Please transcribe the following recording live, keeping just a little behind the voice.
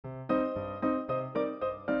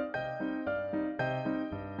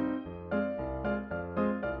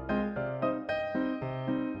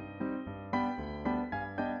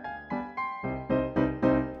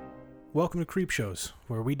Welcome to Creep Shows,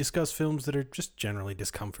 where we discuss films that are just generally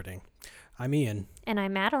discomforting. I'm Ian. And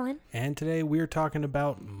I'm Madeline. And today we're talking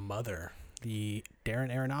about Mother, the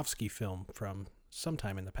Darren Aronofsky film from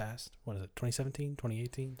sometime in the past. What is it, 2017,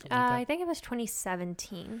 2018? I think it was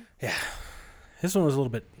 2017. Yeah. This one was a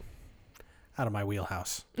little bit out of my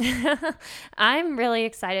wheelhouse. I'm really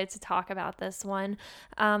excited to talk about this one.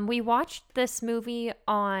 We watched this movie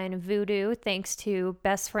on Vudu thanks to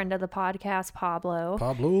best friend of the podcast,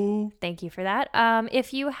 Pablo. Thank you for that.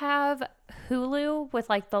 If you have Hulu with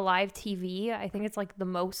like the live TV, I think it's like the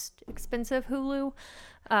most expensive Hulu,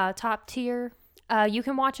 top tier. You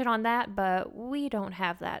can watch it on that, but we don't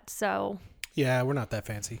have that. So yeah, we're not that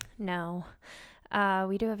fancy. No.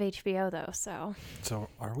 We do have HBO though, so. So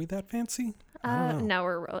are we that fancy? No,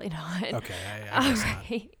 we're really not. Okay, I guess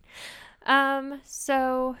not.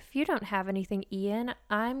 So if you don't have anything, Ian,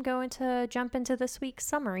 I'm going to jump into this week's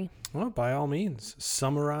summary. Well, by all means,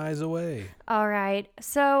 summarize away. All right.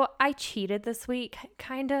 So I cheated this week,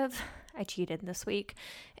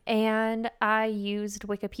 and I used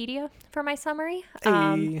Wikipedia for my summary.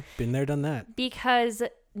 Hey, been there, done that. Because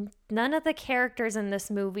none of the characters in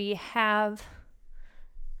this movie have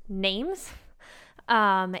names.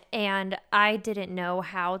 And I didn't know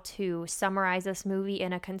how to summarize this movie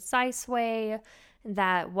in a concise way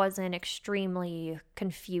that wasn't extremely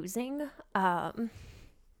confusing. I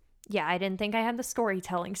didn't think I had the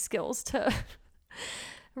storytelling skills to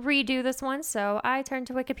redo this one, so I turned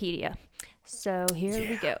to Wikipedia. So here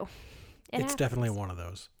we go. It's definitely one of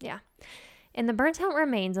those. Yeah. In the burnt-out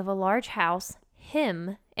remains of a large house,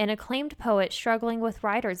 Him, an acclaimed poet struggling with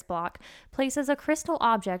writer's block, places a crystal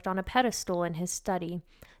object on a pedestal in his study.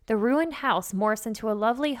 The ruined house morphs into a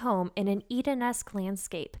lovely home in an Eden-esque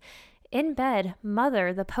landscape. In bed,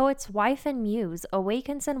 Mother, the poet's wife and muse,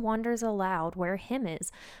 awakens and wonders aloud where Him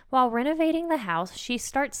is. While renovating the house, she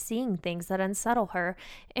starts seeing things that unsettle her,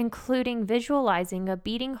 including visualizing a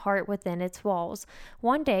beating heart within its walls.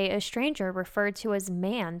 One day, a stranger referred to as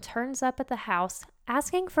Man turns up at the house,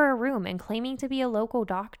 asking for a room and claiming to be a local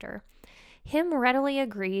doctor. Him readily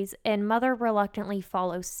agrees, and Mother reluctantly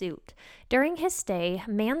follows suit. During his stay,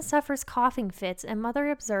 Man suffers coughing fits, and Mother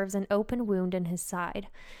observes an open wound in his side.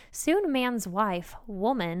 Soon, Man's wife,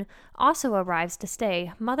 Woman, also arrives to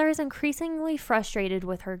stay. Mother is increasingly frustrated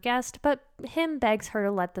with her guest, but Him begs her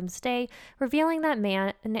to let them stay, revealing that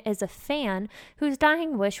Man is a fan whose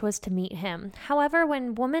dying wish was to meet him. However,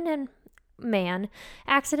 when Woman and Man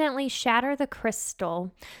accidentally shatter the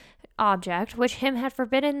crystal object, which Him had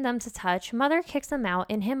forbidden them to touch, Mother kicks them out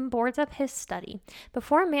and Him boards up his study.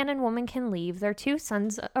 Before Man and Woman can leave, their two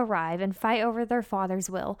sons arrive and fight over their father's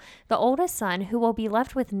will. The oldest son, who will be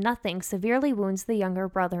left with nothing, severely wounds the younger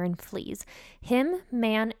brother and flees. Him,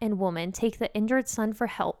 Man, and Woman take the injured son for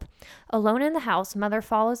help. Alone in the house, Mother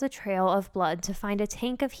follows a trail of blood to find a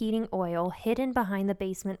tank of heating oil hidden behind the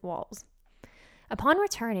basement walls. Upon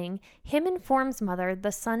returning, Him informs Mother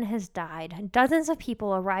the son has died. Dozens of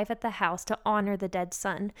people arrive at the house to honor the dead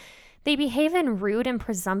son. They behave in rude and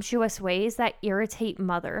presumptuous ways that irritate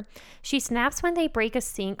Mother. She snaps when they break a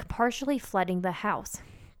sink, partially flooding the house.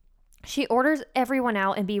 She orders everyone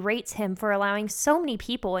out and berates Him for allowing so many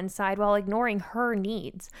people inside while ignoring her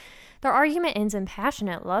needs. Their argument ends in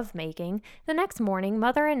passionate lovemaking. The next morning,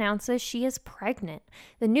 Mother announces she is pregnant.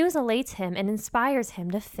 The news elates Him and inspires him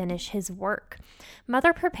to finish his work.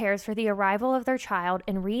 Mother prepares for the arrival of their child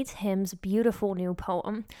and reads Him's beautiful new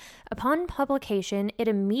poem. Upon publication, it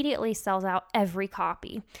immediately sells out every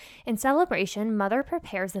copy. In celebration, Mother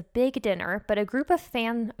prepares a big dinner, but a group of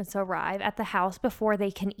fans arrive at the house before they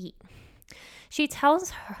can eat. She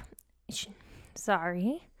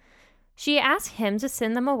asks Him to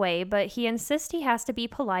send them away, but he insists he has to be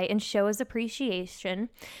polite and show his appreciation,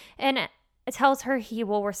 and tells her he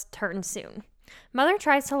will return soon. Mother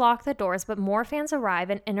tries to lock the doors, but more fans arrive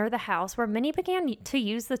and enter the house, where many began to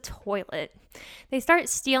use the toilet. They start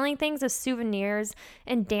stealing things as souvenirs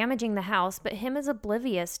and damaging the house, but Him is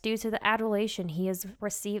oblivious due to the adulation he is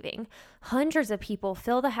receiving. Hundreds of people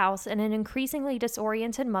fill the house, and an increasingly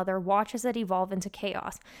disoriented Mother watches it evolve into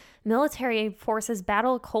chaos. Military forces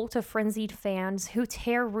battle a cult of frenzied fans who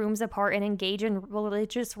tear rooms apart and engage in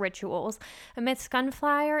religious rituals. Amidst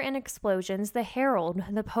gunfire and explosions, the Herald,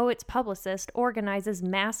 the poet's publicist, organizes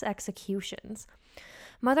mass executions.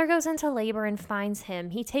 Mother goes into labor and finds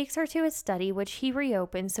Him. He takes her to his study, which he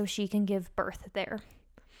reopens so she can give birth there.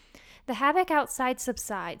 The havoc outside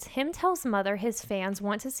subsides. Him tells Mother his fans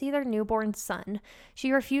want to see their newborn son.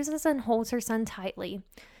 She refuses and holds her son tightly.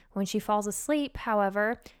 When she falls asleep,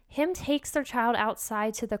 however, Him takes their child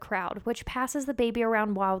outside to the crowd, which passes the baby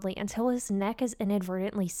around wildly until his neck is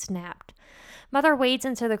inadvertently snapped. Mother wades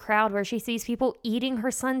into the crowd where she sees people eating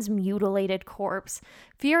her son's mutilated corpse.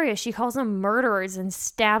 Furious, she calls them murderers and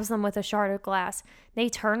stabs them with a shard of glass. They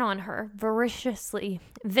turn on her, viciously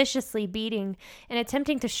beating and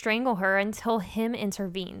attempting to strangle her until Him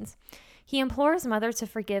intervenes. He implores Mother to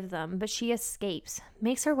forgive them, but she escapes,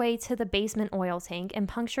 makes her way to the basement oil tank, and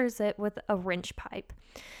punctures it with a wrench pipe.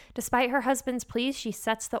 Despite her husband's pleas, she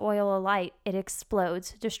sets the oil alight. It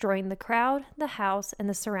explodes, destroying the crowd, the house, and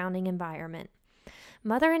the surrounding environment.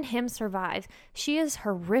 Mother and Him survive. She is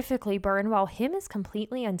horrifically burned while Him is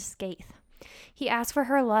completely unscathed. He asks for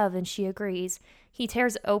her love and she agrees. He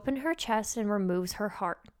tears open her chest and removes her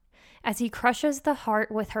heart. As he crushes the heart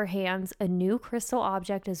with her hands, a new crystal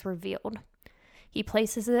object is revealed. He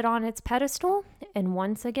places it on its pedestal, and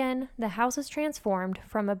once again, the house is transformed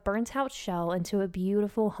from a burnt-out shell into a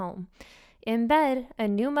beautiful home. In bed, a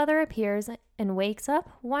new mother appears and wakes up,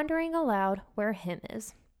 wondering aloud where Him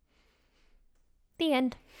is. The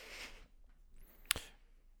end.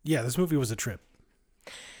 Yeah, this movie was a trip.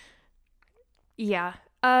 Yeah.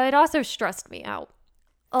 It also stressed me out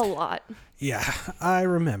a lot. Yeah, I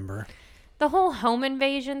remember. The whole home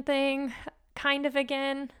invasion thing, kind of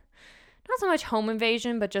again. Not so much home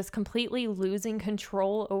invasion, but just completely losing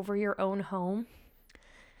control over your own home.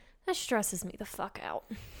 That stresses me the fuck out.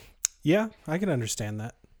 Yeah, I can understand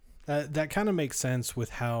that. That kind of makes sense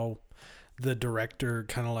with how the director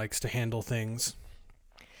kind of likes to handle things.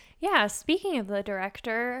 Yeah, speaking of the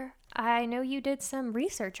director, I know you did some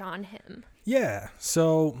research on him. Yeah,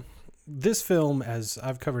 so this film, as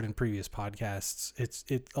I've covered in previous podcasts,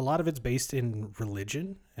 a lot of it's based in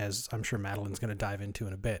religion, as I'm sure Madeline's going to dive into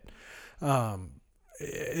in a bit.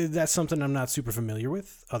 That's something I'm not super familiar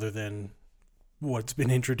with, other than what's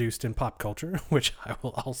been introduced in pop culture, which I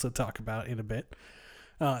will also talk about in a bit.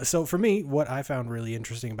 So for me, what I found really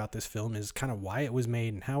interesting about this film is kind of why it was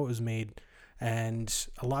made and how it was made. And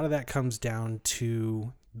a lot of that comes down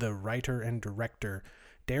to the writer and director,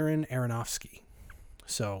 Darren Aronofsky.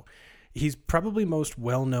 So he's probably most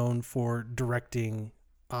well known for directing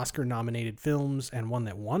Oscar-nominated films and one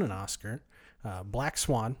that won an Oscar, Black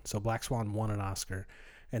Swan. So Black Swan won an Oscar.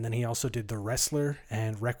 And then he also did The Wrestler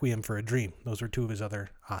and Requiem for a Dream. Those were two of his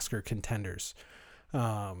other Oscar contenders.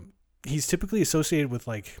 He's typically associated with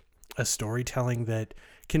like a storytelling that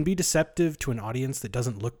can be deceptive to an audience that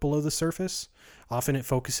doesn't look below the surface. Often it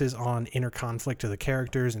focuses on inner conflict of the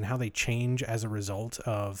characters and how they change as a result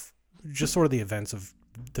of just sort of the events of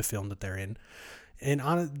the film that they're in. And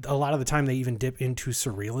on a lot of the time they even dip into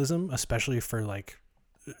surrealism, especially for like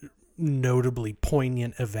notably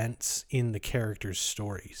poignant events in the characters'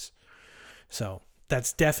 stories. So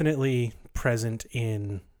that's definitely present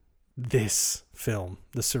in this film,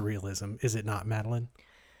 the surrealism. Is it not, Madeline?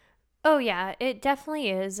 Oh, yeah, it definitely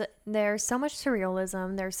is. There's so much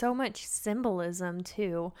surrealism. There's so much symbolism,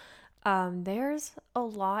 too. There's a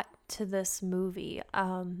lot to this movie.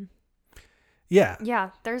 Yeah. Yeah,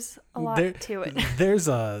 there's a lot to it. There's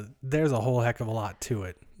a whole heck of a lot to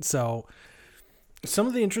it. So some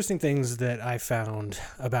of the interesting things that I found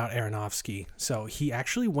about Aronofsky. So he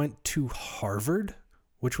actually went to Harvard,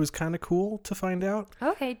 which was kind of cool to find out.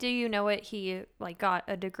 Okay, do you know what he got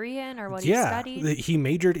a degree in or what he studied? Yeah, he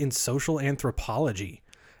majored in social anthropology.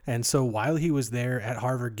 And so while he was there at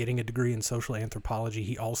Harvard getting a degree in social anthropology,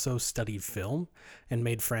 he also studied film and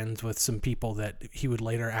made friends with some people that he would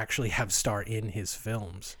later actually have star in his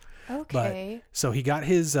films. Okay. So he got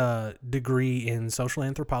his degree in social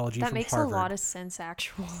anthropology from Harvard. That makes a lot of sense,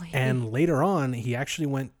 actually. And later on, he actually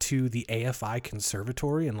went to the AFI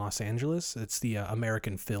Conservatory in Los Angeles. It's the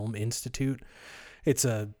American Film Institute. It's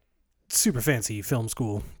a super fancy film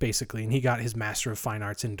school, basically, and he got his Master of Fine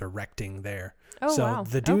Arts in directing there. Oh, so wow.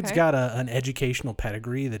 The dude's got an educational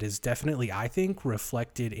pedigree that is definitely, I think,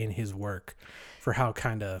 reflected in his work for how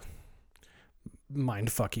kind of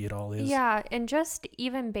mindfucky it all is. Yeah, and just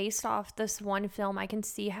even based off this one film, I can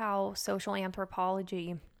see how social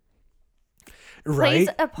anthropology plays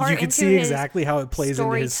a part. You can see exactly how it plays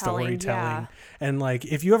into his storytelling. Yeah. And like,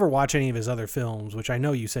 if you ever watch any of his other films, which I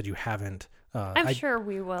know you said you haven't, I'm sure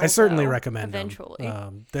we will. I certainly recommend eventually.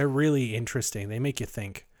 them. They're really interesting. They make you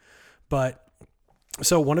think. But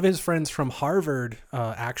so one of his friends from Harvard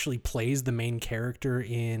actually plays the main character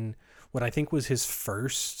in what I think was his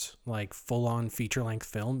first like full-on feature-length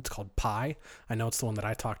film. It's called Pi. I know it's the one that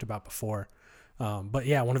I talked about before. But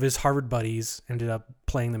yeah, one of his Harvard buddies ended up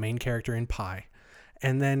playing the main character in Pi.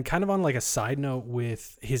 And then kind of on like a side note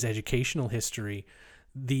with his educational history,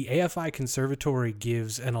 the AFI Conservatory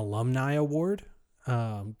gives an alumni award,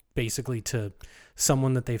 basically to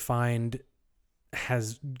someone that they find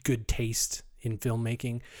has good taste in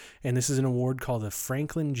filmmaking. And this is an award called the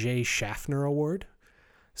Franklin J. Schaffner Award.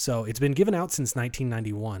 So it's been given out since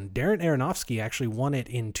 1991. Darren Aronofsky actually won it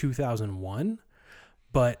in 2001.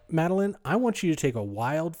 But Madeline, I want you to take a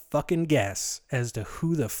wild fucking guess as to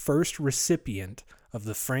who the first recipient of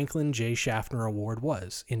the Franklin J. Schaffner Award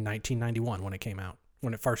was in 1991 when it came out,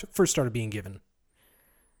 when it first started being given.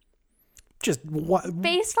 Just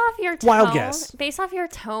based off your tone, wild guess. Based off your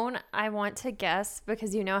tone, I want to guess,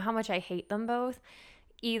 because you know how much I hate them both,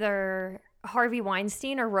 either Harvey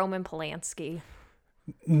Weinstein or Roman Polanski.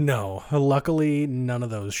 No, luckily none of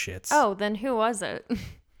those shits. Oh, then who was it?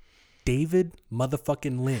 David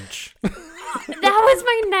motherfucking Lynch. That was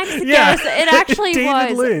my next guess. It actually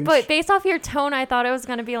David was. Lynch. But based off your tone, I thought it was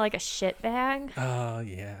going to be like a shit bag. Oh,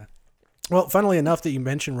 yeah. Well, funnily enough that you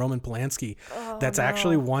mentioned Roman Polanski, that's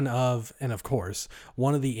actually one of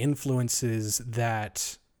the influences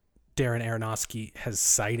that Darren Aronofsky has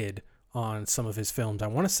cited on some of his films. I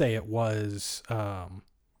want to say it was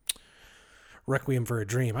Requiem for a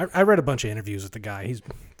Dream. I read a bunch of interviews with the guy. He's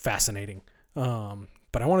fascinating.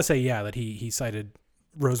 But I want to say, that he cited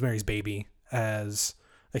Rosemary's Baby as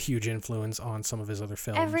a huge influence on some of his other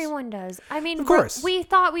films. Everyone does. I mean, of course. We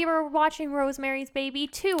thought we were watching Rosemary's Baby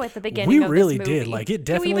too at the beginning we of really this movie. did. Like, it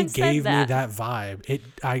definitely gave me that vibe.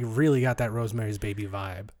 I really got that Rosemary's Baby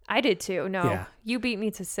vibe. I did too. No, Yeah. You beat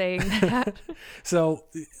me to saying that. So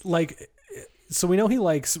we know he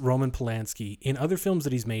likes Roman Polanski. In other films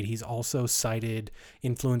that he's made, he's also cited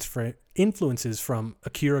influences from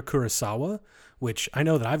Akira Kurosawa, which I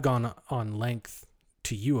know that I've gone on length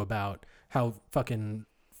to you about how fucking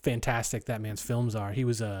fantastic that man's films are. He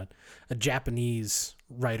was a Japanese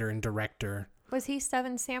writer and director. Was he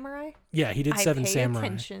Seven Samurai? Yeah, he did Seven Samurai.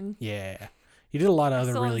 Attention. Yeah. He did a lot of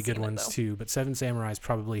other Still really haven't good seen it, ones though. too, but Seven Samurai is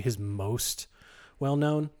probably his most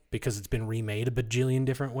well-known because it's been remade a bajillion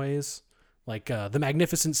different ways. Like The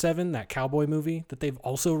Magnificent Seven, that cowboy movie that they've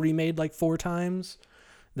also remade like 4 times.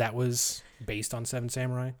 That was based on Seven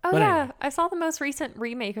Samurai. Oh, but yeah. anyway. I saw the most recent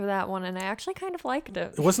remake of that one, and I actually kind of liked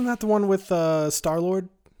it. Wasn't that the one with Star-Lord?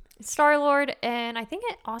 Star-Lord, and I think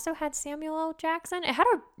it also had Samuel L. Jackson. It had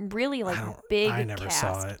a really big I never cast.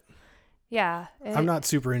 saw it. Yeah. I'm not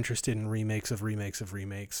super interested in remakes of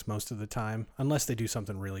most of the time, unless they do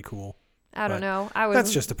something really cool. I don't know.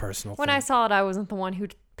 That's just a personal when thing. I saw it, I wasn't the one who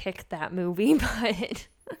picked that movie, but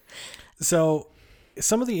So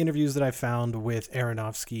some of the interviews that I found with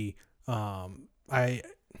Aronofsky,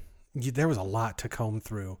 there was a lot to comb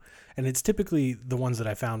through, and it's typically the ones that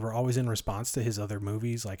I found were always in response to his other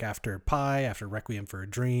movies, like after Pi, after Requiem for a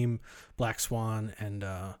Dream, Black Swan, and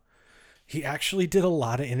he actually did a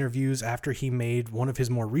lot of interviews after he made one of his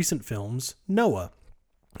more recent films, Noah.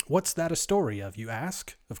 What's that a story of, you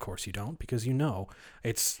ask? Of course you don't, because you know.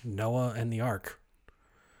 It's Noah and the Ark.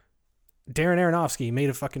 Darren Aronofsky made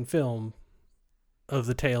a fucking film of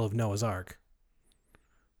the tale of Noah's Ark.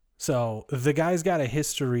 So the guy's got a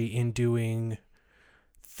history in doing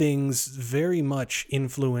things very much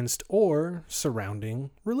influenced or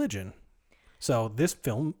surrounding religion. So this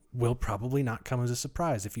film will probably not come as a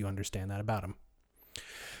surprise if you understand that about him.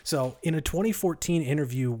 So in a 2014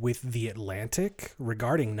 interview with The Atlantic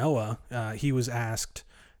regarding Noah, he was asked,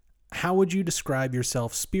 "How would you describe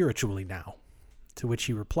yourself spiritually now?" To which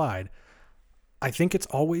he replied, "I think it's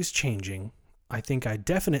always changing. I think I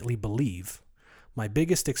definitely believe. My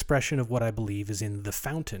biggest expression of what I believe is in The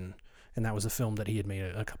Fountain." And that was a film that he had made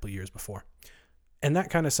a couple of years before. And that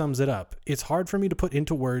kind of sums it up. It's hard for me to put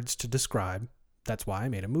into words to describe. That's why I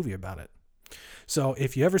made a movie about it. So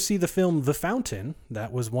if you ever see the film The Fountain,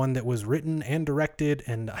 that was one that was written and directed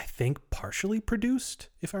and I think partially produced,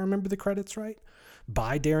 if I remember the credits right,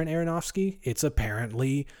 by Darren Aronofsky. It's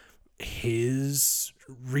apparently his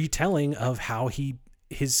retelling of how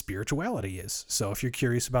his spirituality is. So if you're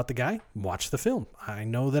curious about the guy, watch the film. I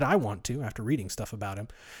know that I want to after reading stuff about him.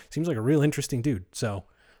 Seems like a real interesting dude. So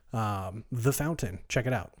The Fountain, check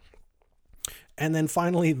it out. And then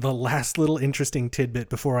finally, the last little interesting tidbit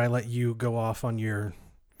before I let you go off on your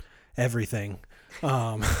everything.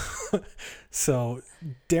 So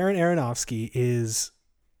Darren Aronofsky is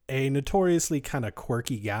a notoriously kind of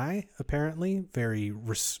quirky guy, apparently. Very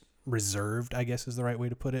reserved, I guess is the right way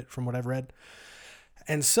to put it from what I've read.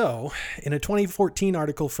 And so, in a 2014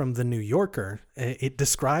 article from The New Yorker, it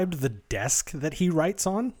described the desk that he writes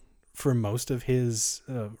on for most of his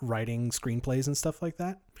writing screenplays and stuff like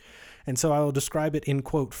that. And so I will describe it in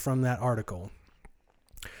quote from that article.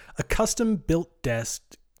 "A custom-built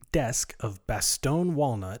desk of Bastogne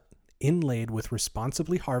walnut inlaid with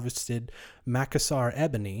responsibly harvested Macassar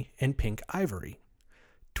ebony and pink ivory.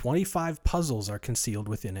 25 puzzles are concealed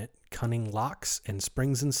within it, cunning locks and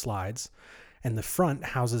springs and slides, and the front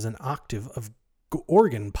houses an octave of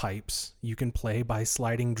organ pipes you can play by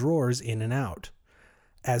sliding drawers in and out.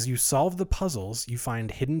 As you solve the puzzles, you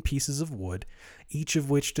find hidden pieces of wood, each of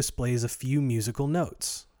which displays a few musical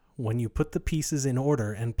notes. When you put the pieces in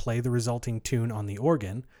order and play the resulting tune on the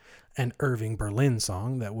organ, an Irving Berlin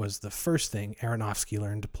song that was the first thing Aronofsky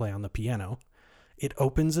learned to play on the piano, it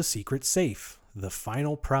opens a secret safe, the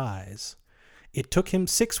final prize. It took him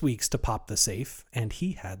 6 weeks to pop the safe, and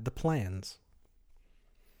he had the plans.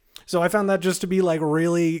 So I found that just to be like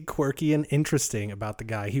really quirky and interesting about the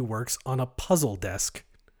guy. He works on a puzzle desk.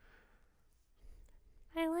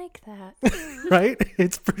 I like that. Right?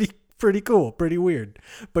 It's pretty cool, pretty weird.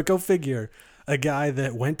 But go figure, a guy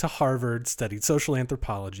that went to Harvard, studied social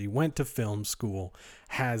anthropology, went to film school,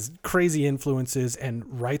 has crazy influences,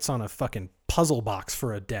 and writes on a fucking puzzle box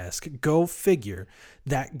for a desk. Go figure,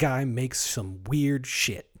 that guy makes some weird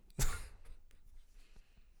shit.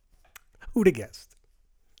 Who'd have guessed?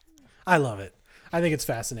 I love it. I think it's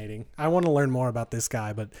fascinating. I want to learn more about this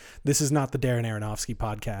guy, but this is not the Darren Aronofsky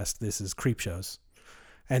podcast. This is Creepshows.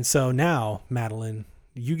 And so now, Madeline,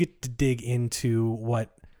 you get to dig into what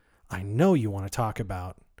I know you want to talk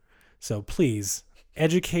about. So please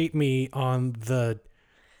educate me on the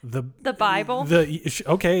Bible.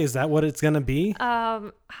 Okay, is that what it's going to be?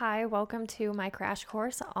 Hi, welcome to my crash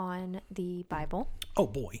course on the Bible. Oh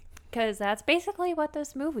boy. Because that's basically what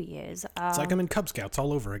this movie is. It's like I'm in Cub Scouts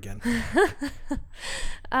all over again.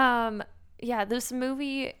 Yeah, this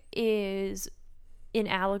movie is an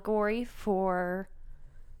allegory for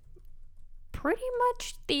pretty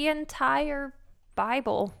much the entire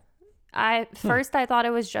Bible. I thought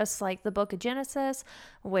it was just like the book of Genesis,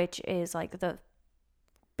 which is like the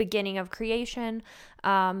beginning of creation.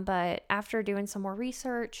 But after doing some more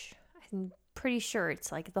research, I'm pretty sure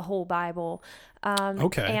it's like the whole Bible.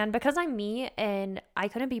 Okay. And because I'm me and I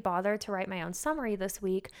couldn't be bothered to write my own summary this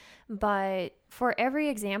week, but for every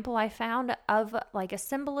example I found of like a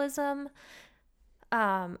symbolism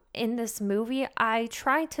in this movie, I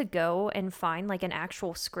tried to go and find like an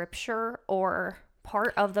actual scripture or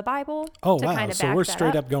part of the Bible. Oh, to wow. Kind of So we're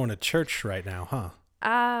straight up up going to church right now, huh?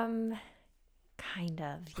 Kind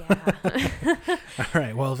of, yeah. All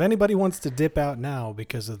right. Well, if anybody wants to dip out now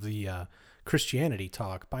because of the Christianity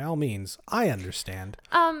talk, by all means, I understand.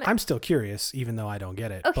 I'm still curious, even though I don't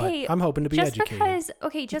get it. Okay, but I'm hoping to be educated.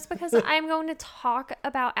 Just because I'm going to talk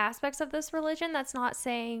about aspects of this religion, that's not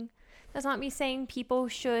me saying people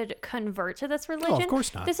should convert to this religion. Oh, of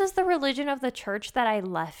course not. This is the religion of the church that I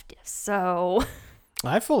left. So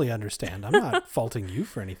I fully understand. I'm not faulting you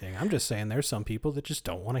for anything. I'm just saying there's some people that just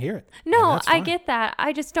don't want to hear it. No, I get that.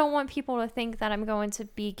 I just don't want people to think that I'm going to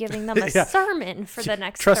be giving them a sermon for the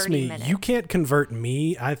next 30 minutes. Trust me, you can't convert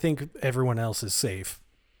me. I think everyone else is safe.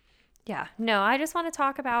 Yeah, no, I just want to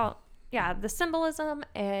talk about, the symbolism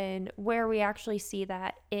and where we actually see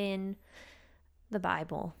that in the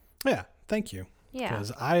Bible. Yeah, thank you. Yeah.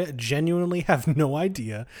 Because I genuinely have no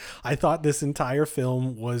idea. I thought this entire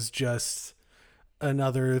film was just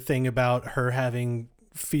another thing about her having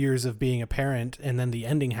fears of being a parent, and then the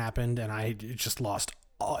ending happened, and I just lost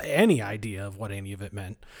any idea of what any of it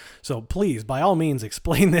meant. So please, by all means,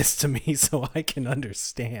 explain this to me so I can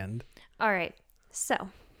understand. All right. So,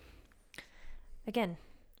 again,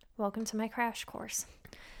 welcome to my crash course.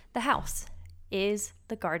 The house is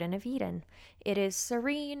the Garden of Eden. It is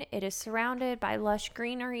serene, it is surrounded by lush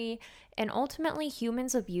greenery, and ultimately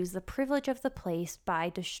humans abuse the privilege of the place by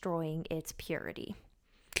destroying its purity.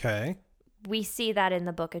 Okay. We see that in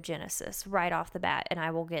the book of Genesis right off the bat, and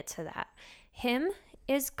I will get to that. Him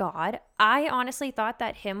is God. I honestly thought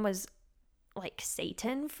that him was like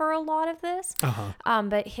Satan for a lot of this.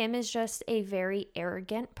 But him is just a very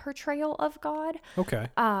arrogant portrayal of God. Okay.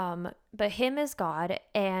 But him is God,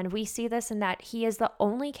 and we see this in that he is the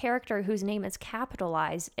only character whose name is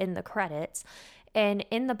capitalized in the credits. And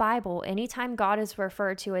in the Bible, anytime God is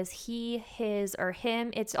referred to as he, his, or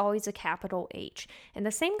him, it's always a capital H. And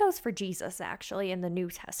the same goes for Jesus, actually, in the New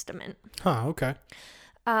Testament. Huh, okay.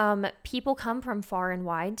 People come from far and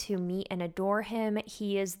wide to meet and adore him.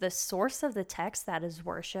 He is the source of the text that is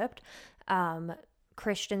worshipped.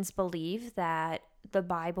 Christians believe that the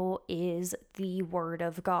Bible is the word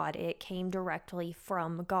of God. It came directly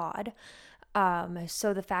from God.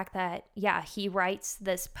 So the fact that, he writes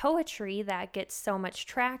this poetry that gets so much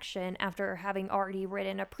traction after having already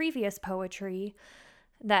written a previous poetry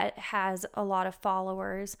that has a lot of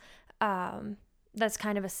followers, that's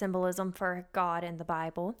kind of a symbolism for God in the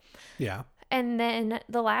Bible. Yeah. And then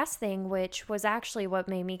the last thing, which was actually what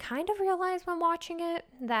made me kind of realize when watching it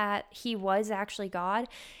that he was actually God,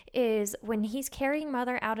 is when he's carrying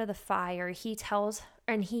Mother out of the fire,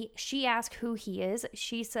 and she asked who he is.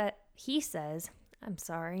 He says, I'm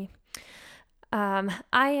sorry, I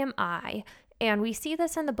am I. And we see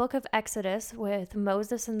this in the book of Exodus with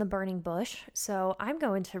Moses in the burning bush. So I'm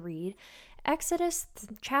going to read Exodus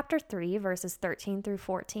chapter 3, verses 13 through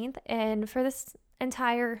 14. And for this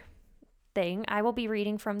entire thing, I will be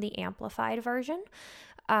reading from the Amplified version.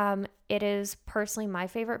 It is personally my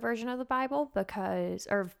favorite version of the Bible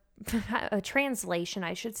or a translation,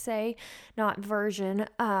 I should say, not version.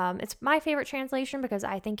 It's my favorite translation because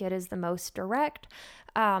I think it is the most direct.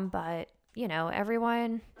 But,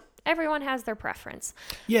 everyone has their preference.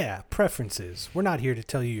 Yeah, preferences. We're not here to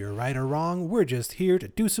tell you you're right or wrong. We're just here to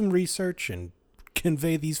do some research and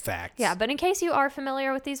convey these facts. Yeah, but in case you are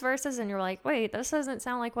familiar with these verses and you're like, wait, this doesn't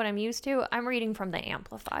sound like what I'm used to, I'm reading from the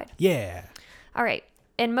Amplified. Yeah. All right.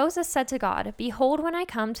 And Moses said to God, behold, when I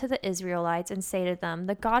come to the Israelites and say to them,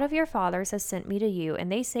 the God of your fathers has sent me to you,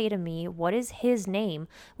 and they say to me, what is his name?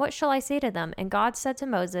 What shall I say to them? And God said to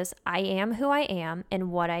Moses, I am who I am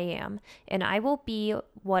and what I am, and I will be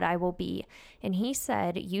what I will be. And he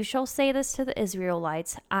said, you shall say this to the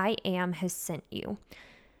Israelites, I am has sent you.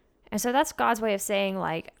 And so that's God's way of saying,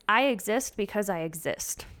 like, I exist because I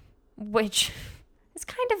exist, which is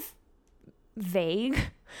kind of vague.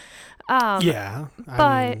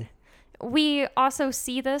 But we also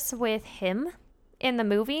see this with him in the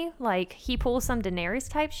movie. Like, he pulls some Daenerys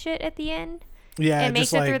type shit at the end. Yeah, and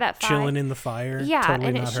makes it through that fire. Chilling in the fire. Yeah, totally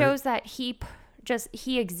and it not shows hurt. that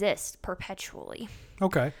he exists perpetually.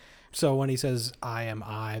 Okay. So when he says I am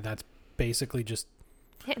I, that's basically just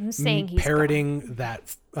him saying he's parroting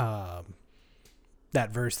that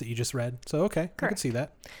verse that you just read. So okay, correct. I can see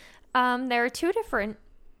that. There are two different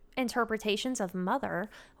interpretations of mother.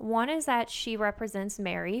 One is that she represents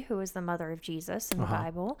Mary, who is the mother of Jesus in the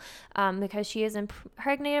Bible, because she is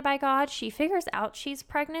impregnated by God. She figures out she's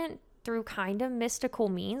pregnant through kind of mystical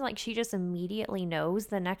means, like she just immediately knows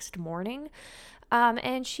the next morning.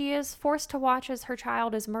 And she is forced to watch as her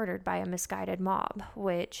child is murdered by a misguided mob,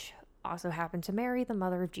 which also happened to Mary, the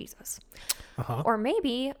mother of Jesus. Or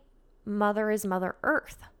maybe mother is Mother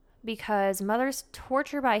Earth, because mother's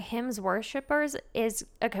torture by hymns worshippers is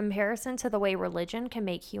a comparison to the way religion can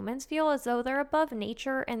make humans feel as though they're above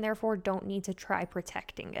nature and therefore don't need to try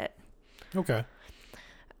protecting it. Okay.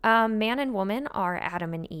 Man and woman are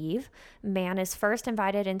Adam and Eve. Man is first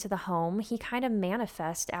invited into the home. He kind of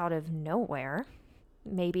manifests out of nowhere.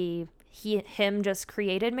 Maybe him just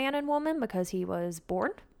created man and woman because he was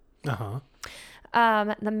born. The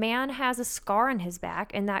man has a scar on his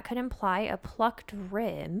back, and that could imply a plucked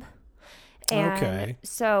rib. And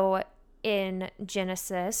so in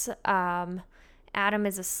Genesis, Adam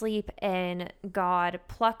is asleep, and God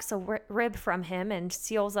plucks a rib from him and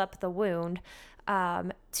seals up the wound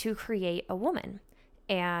to create a woman.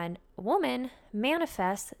 And a woman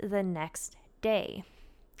manifests the next day.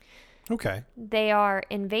 Okay. They are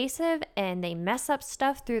invasive and they mess up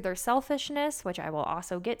stuff through their selfishness, which I will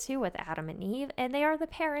also get to with Adam and Eve, and they are the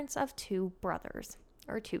parents of two brothers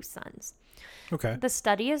or two sons. Okay. The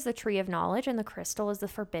study is the tree of knowledge and the crystal is the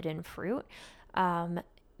forbidden fruit. Man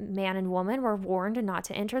and woman were warned not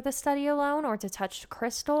to enter the study alone or to touch the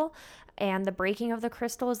crystal, and the breaking of the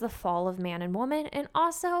crystal is the fall of man and woman, and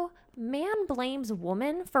also man blames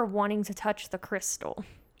woman for wanting to touch the crystal.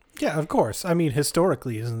 Yeah, of course. I mean,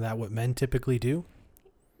 historically, isn't that what men typically do?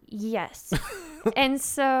 Yes. And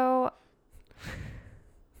so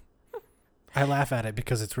I laugh at it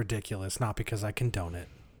because it's ridiculous, not because I condone it.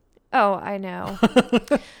 Oh, I know.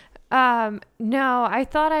 No, I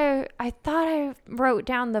thought I wrote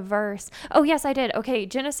down the verse. Oh, yes, I did. Okay,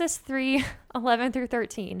 Genesis 3:11 through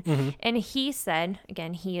 13. Mm-hmm. And he said,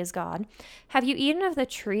 again, he is God, have you eaten of the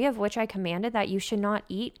tree of which I commanded that you should not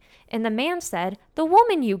eat? And the man said, the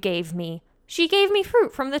woman you gave me, she gave me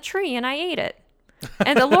fruit from the tree and I ate it.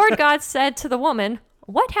 And the Lord God said to the woman,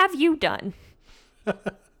 what have you done?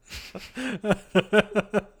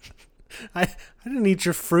 I didn't eat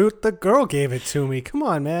your fruit. The girl gave it to me. Come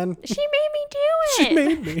on, man. She made me do it. She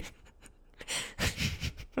made me.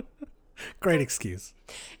 Great excuse.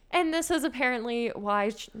 And this is apparently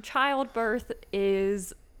why childbirth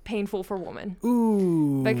is painful for women.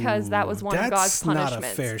 Ooh. Because that was one of God's punishments. That's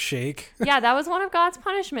not a fair shake. Yeah, that was one of God's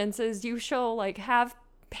punishments is you shall have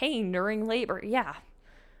pain during labor. Yeah.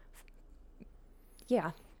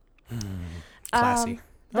 Yeah. Classy.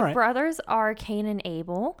 The brothers are Cain and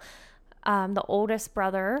Abel. The oldest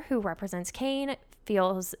brother, who represents Cain,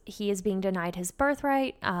 feels he is being denied his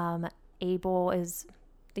birthright. Abel is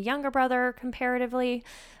the younger brother comparatively.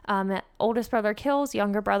 Oldest brother kills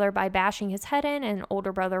younger brother by bashing his head in, and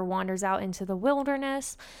older brother wanders out into the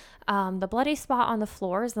wilderness. The bloody spot on the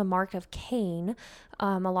floor is the mark of Cain.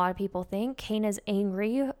 A lot of people think Cain is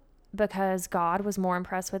angry because God was more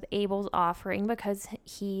impressed with Abel's offering because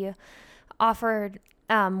he offered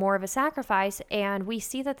more of a sacrifice, and we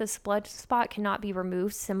see that this blood spot cannot be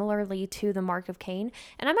removed, similarly to the mark of Cain.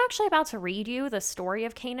 And I'm actually about to read you the story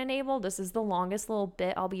of Cain and Abel. This is the longest little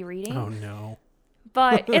bit I'll be reading. Oh no.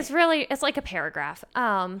 But it's like a paragraph.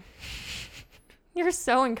 You're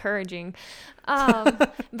so encouraging.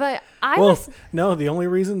 But no, the only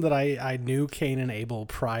reason that I knew Cain and Abel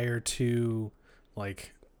prior to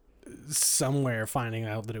like somewhere finding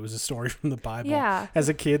out that it was a story from the Bible. Yeah. As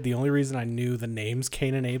a kid, the only reason I knew the names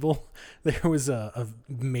Cain and Abel, there was a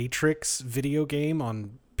Matrix video game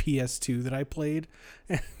on PS2 that I played,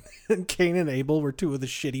 and Cain and Abel were two of the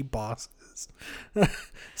shitty bosses.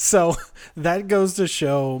 So that goes to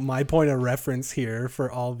show my point of reference here for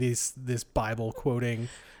all this Bible quoting.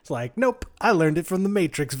 It's like, nope, I learned it from the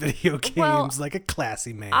Matrix video games, like a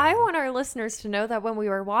classy man. I want our listeners to know that when we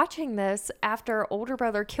were watching this, after older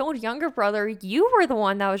brother killed younger brother, you were the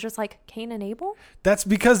one that was just like, Cain and Abel? That's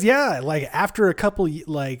because, like after a couple,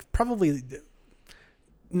 like probably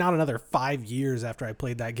not another 5 years after I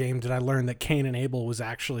played that game, did I learn that Cain and Abel was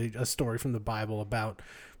actually a story from the Bible about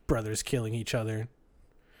brothers killing each other.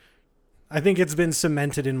 I think it's been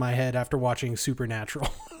cemented in my head after watching Supernatural.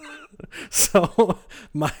 So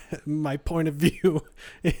my point of view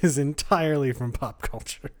is entirely from pop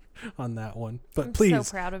culture on that one. But I'm please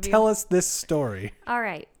so proud of you. Tell us this story. All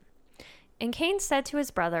right. And Cain said to his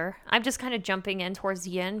brother, I'm just kind of jumping in towards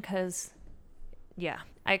the end because, yeah,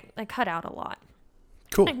 I cut out a lot.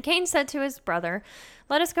 Cool. And Cain said to his brother,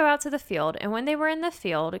 let us go out to the field. And when they were in the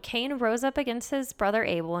field, Cain rose up against his brother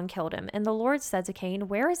Abel and killed him. And the Lord said to Cain,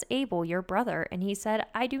 where is Abel, your brother? And he said,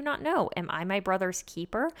 I do not know. Am I my brother's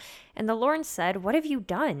keeper? And the Lord said, what have you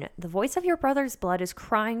done? The voice of your brother's blood is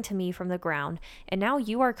crying to me from the ground. And now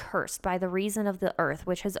you are cursed by the reason of the earth,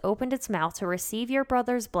 which has opened its mouth to receive your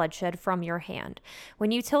brother's bloodshed from your hand.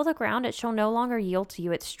 When you till the ground, it shall no longer yield to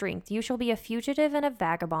you its strength. You shall be a fugitive and a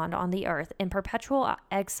vagabond on the earth, in perpetual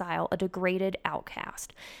exile, a degraded outcast.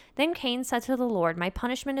 Then Cain said to the Lord, my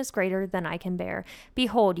punishment is greater than I can bear.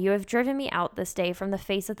 Behold, you have driven me out this day from the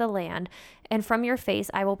face of the land, and from your face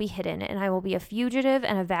I will be hidden, and I will be a fugitive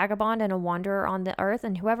and a vagabond and a wanderer on the earth,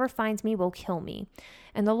 and whoever finds me will kill me.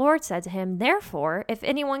 And the Lord said to him, therefore, if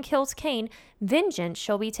anyone kills Cain, vengeance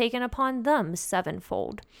shall be taken upon them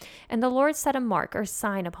sevenfold. And the Lord set a mark or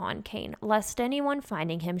sign upon Cain, lest anyone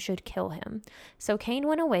finding him should kill him. So Cain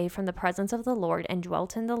went away from the presence of the Lord and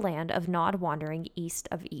dwelt in the land of Nod, wandering east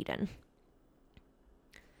of Eden.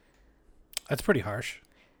 That's pretty harsh.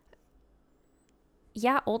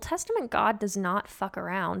 Yeah, Old Testament God does not fuck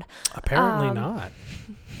around. Apparently not.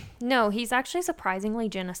 No, he's actually surprisingly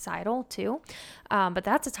genocidal too, but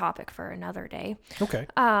that's a topic for another day. Okay.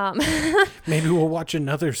 Maybe we'll watch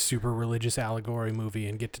another super religious allegory movie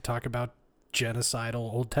and get to talk about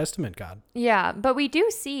genocidal Old Testament God. Yeah, but we do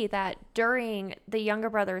see that during the younger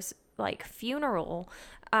brother's funeral,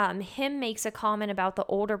 him makes a comment about the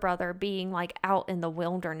older brother being out in the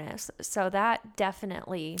wilderness. So that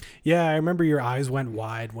definitely. Yeah, I remember your eyes went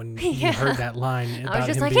wide when you heard that line. About I was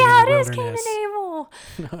just him like, being yeah, in the it is Cain wilderness. and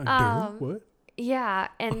Abel. What? Yeah,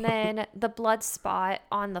 and then the blood spot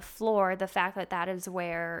on the floor, the fact that is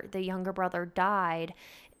where the younger brother died,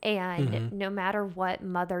 and no matter what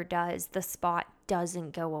mother does, the spot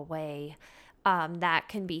doesn't go away. That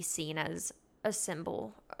can be seen as a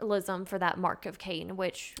symbolism for that mark of Cain,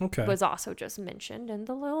 which was also just mentioned in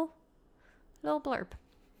the little blurb.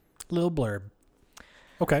 Little blurb.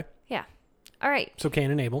 Okay. Yeah. All right. So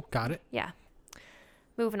Cain and Abel, got it. Yeah.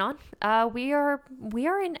 Moving on. We are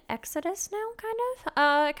in Exodus now, kind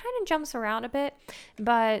of. It kind of jumps around a bit,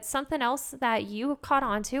 but something else that you caught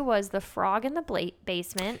on to was the frog in the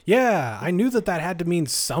basement. Yeah, I knew that had to mean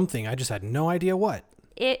something. I just had no idea what.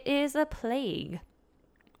 It is a plague.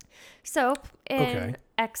 So in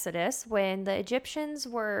Exodus, when the Egyptians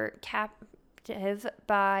were captive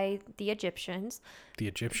by the Egyptians. The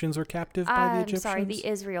Egyptians were captive by the Egyptians? Sorry, the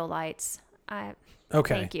Israelites.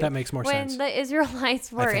 Okay, thank you. that makes more sense. When the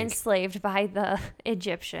Israelites were enslaved by the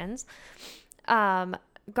Egyptians, God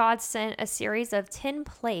sent a series of 10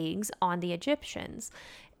 plagues on the Egyptians.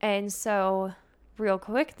 And so, real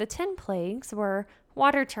quick, the 10 plagues were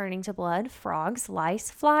water turning to blood, frogs, lice,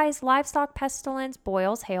 flies, livestock pestilence,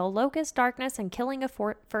 boils, hail, locusts, darkness, and killing of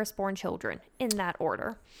firstborn children, in that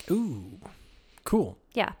order. Ooh, cool.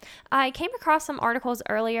 Yeah. I came across some articles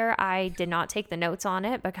earlier. I did not take the notes on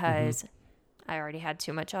it because I already had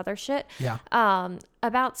too much other shit. Yeah.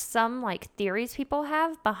 About some like theories people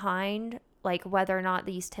have behind like whether or not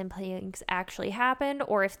these 10 plagues actually happened,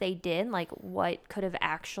 or if they did, like what could have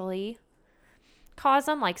actually caused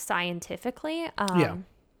them, like scientifically. Yeah.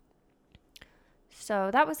 So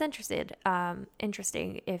that was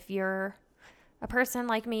interesting. If you're a person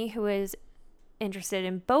like me who is interested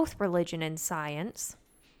in both religion and science,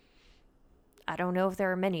 I don't know if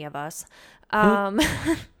there are many of us. Go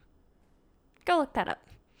look that up.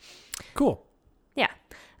 Cool. Yeah.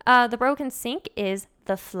 The broken sink is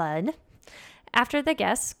the flood. After the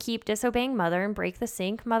guests keep disobeying Mother and break the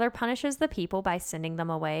sink, Mother punishes the people by sending them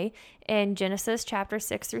away. In Genesis chapter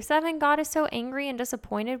 6 through 7, God is so angry and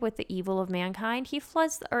disappointed with the evil of mankind, he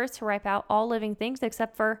floods the earth to wipe out all living things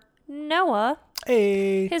except for Noah,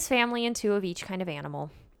 Hey. his family, and 2 of each kind of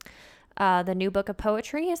animal. The new book of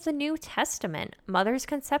poetry is the New Testament. Mother's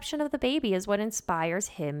conception of the baby is what inspires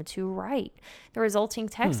him to write. The resulting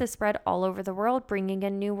text is spread all over the world, bringing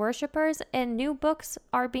in new worshipers, and new books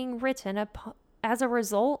are being written as a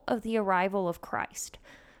result of the arrival of Christ.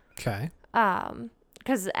 Okay.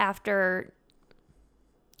 Because after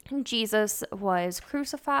Jesus was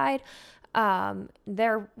crucified,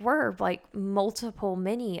 there were like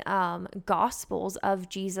many gospels of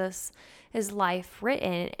Jesus' life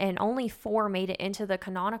written, and only 4 made it into the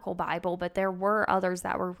canonical Bible, but there were others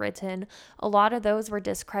that were written. A lot of those were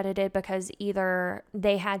discredited because either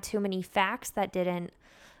they had too many facts that didn't,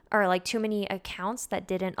 or like too many accounts that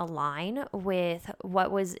didn't align with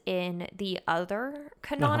what was in the other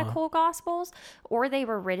canonical gospels, or they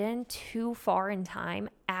were written too far in time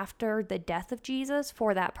after the death of Jesus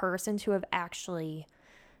for that person to have actually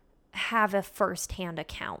have a first-hand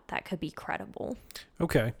account that could be credible.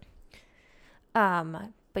 Okay.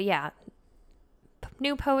 But yeah,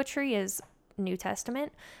 new poetry is New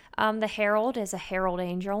Testament. The herald is a herald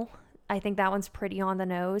angel. I think that one's pretty on the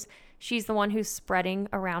nose. She's the one who's spreading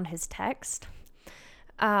around his text.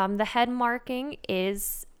 The head marking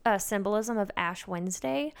is a symbolism of Ash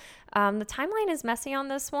Wednesday. The timeline is messy on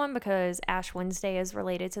this one because Ash Wednesday is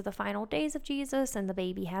related to the final days of Jesus and the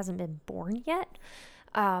baby hasn't been born yet.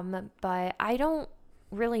 But I don't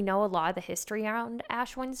really know a lot of the history around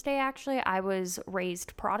Ash Wednesday, actually. I was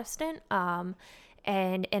raised Protestant and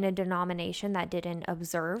in a denomination that didn't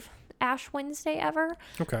observe Ash Wednesday ever.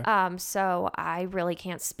 Okay. So I really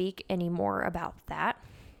can't speak any more about that.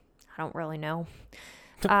 I don't really know.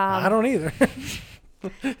 I don't either.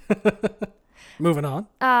 Moving on.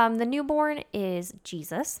 The newborn is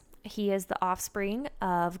Jesus. He is the offspring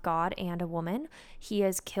of God and a woman. He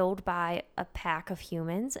is killed by a pack of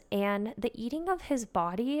humans, and the eating of his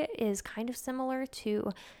body is kind of similar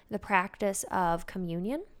to the practice of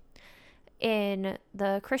communion in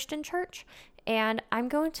the Christian church. And I'm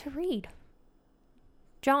going to read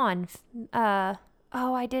John. I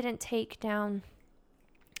didn't take down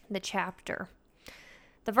the chapter.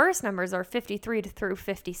 The verse numbers are 53 through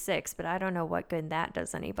 56, but I don't know what good that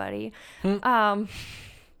does anybody.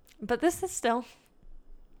 But this is still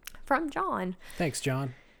from John. Thanks,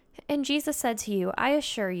 John. And Jesus said to you, I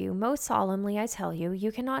assure you, most solemnly I tell you,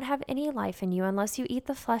 you cannot have any life in you unless you eat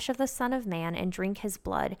the flesh of the Son of Man and drink his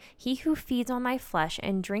blood. He who feeds on my flesh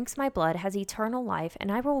and drinks my blood has eternal life,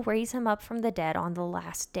 and I will raise him up from the dead on the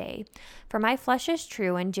last day. For my flesh is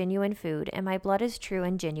true and genuine food, and my blood is true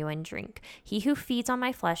and genuine drink. He who feeds on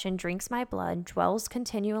my flesh and drinks my blood dwells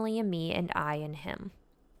continually in me, and I in him.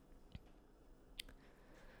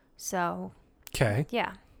 So, Okay.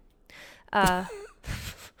 yeah.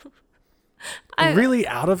 Really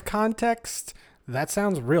out of context? That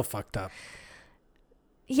sounds real fucked up.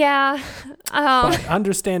 Yeah. But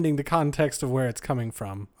understanding the context of where it's coming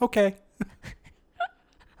from. Okay.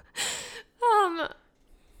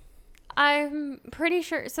 I'm pretty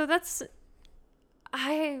sure. So that's,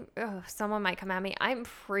 someone might come at me. I'm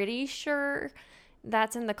pretty sure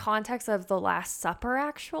that's in the context of the Last Supper,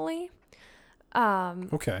 actually.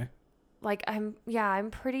 Okay. Like, I'm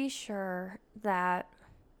pretty sure that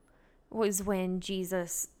was when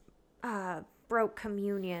Jesus broke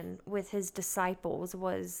communion with his disciples,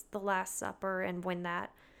 was the Last Supper, and when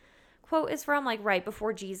that quote is from, like, right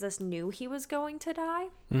before Jesus knew he was going to die.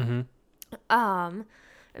 Mm-hmm.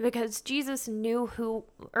 Because Jesus knew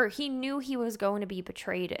he knew he was going to be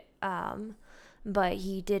betrayed, but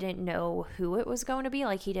he didn't know who it was going to be.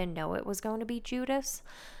 Like, he didn't know it was going to be Judas.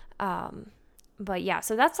 But yeah,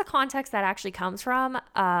 so that's the context that actually comes from.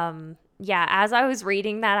 Yeah, as I was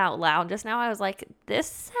reading that out loud just now, I was like,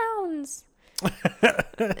 this sounds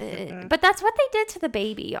But that's what they did to the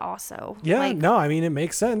baby also. Yeah, Like, no, I mean, it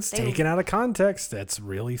makes sense. they- Taken out of context, that's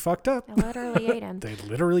really fucked up. they literally ate him. They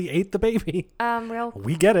literally ate the baby. Real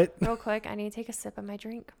We get it. Real quick, I need to take a sip of my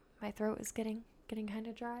drink. My throat is getting kind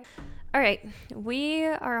of dry. All right, we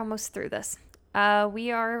are almost through this.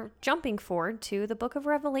 We are jumping forward to the book of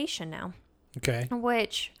Revelation now, Okay.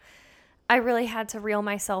 which I really had to reel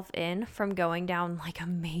myself in from going down like a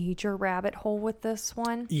major rabbit hole with this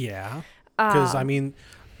one. Yeah. Because, I mean,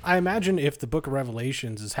 I imagine if the book of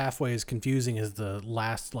Revelations is halfway as confusing as the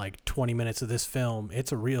last, like, 20 minutes of this film,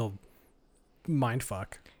 it's a real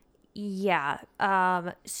mindfuck. Yeah,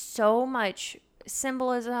 so much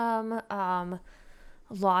symbolism,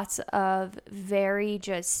 lots of very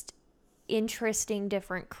just interesting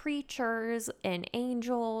different creatures and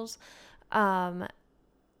angels.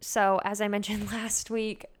 So as I mentioned last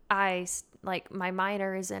week, my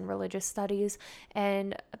minor is in religious studies,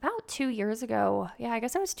 and about 2 years ago, I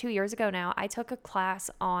guess it was 2 years ago now, I took a class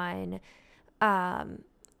on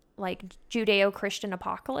like Judeo-Christian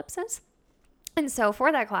apocalypses. And so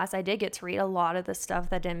for that class, I did get to read a lot of the stuff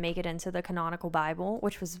that didn't make it into the canonical Bible,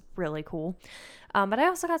 which was really cool. But I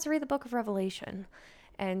also got to read the book of Revelation.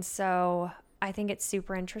 And so I think it's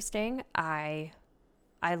super interesting. I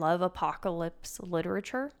love apocalypse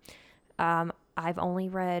literature. I've only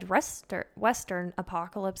read Western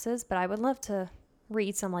apocalypses, but I would love to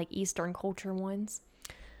read some like Eastern culture ones.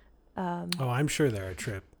 Oh, I'm sure they're a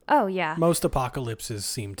trip. Oh, yeah. Most apocalypses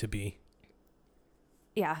seem to be.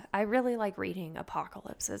 Yeah, I really like reading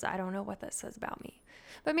apocalypses. I don't know what that says about me.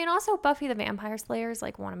 But I mean, also Buffy the Vampire Slayer is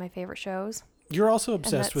like one of my favorite shows. You're also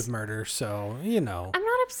obsessed with murder, so, you know. I'm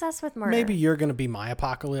not obsessed with murder. Maybe you're going to be my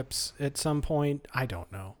apocalypse at some point. I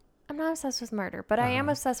don't know. I'm not obsessed with murder, but I am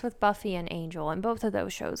obsessed with Buffy and Angel, and both of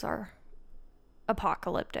those shows are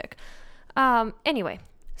apocalyptic. Anyway,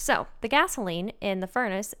 so the gasoline in the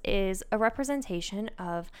furnace is a representation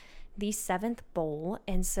of the seventh bowl.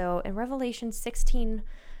 And so in Revelation 16,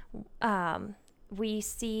 we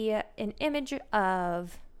see an image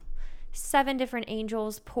of 7 different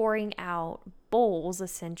angels pouring out bowls,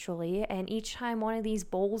 essentially. And each time one of these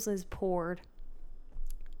bowls is poured,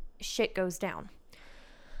 shit goes down.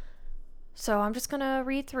 So I'm just going to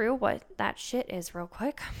read through what that shit is real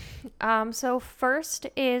quick. So first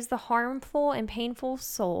is the harmful and painful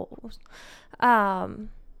souls. Harmful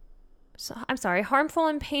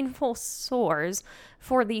and painful sores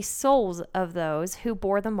for the souls of those who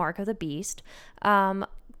bore the mark of the beast.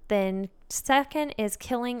 Then second is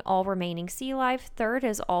killing all remaining sea life. Third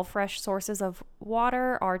is all fresh sources of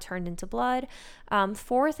water are turned into blood.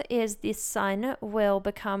 Fourth is the sun will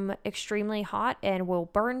become extremely hot and will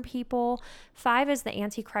burn people. 5 is the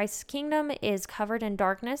Antichrist's kingdom is covered in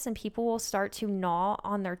darkness and people will start to gnaw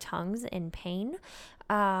on their tongues in pain.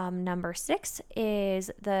 Number 6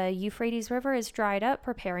 is the Euphrates River is dried up,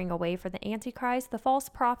 preparing a way for the Antichrist. The false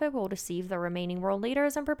prophet will deceive the remaining world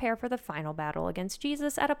leaders and prepare for the final battle against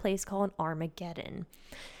Jesus at a place called Armageddon.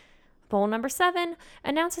 Bowl number 7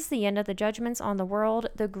 announces the end of the judgments on the world.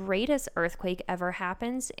 The greatest earthquake ever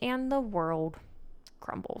happens, and the world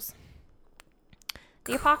crumbles.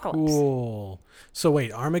 The apocalypse. Cool. So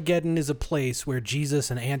wait, Armageddon is a place where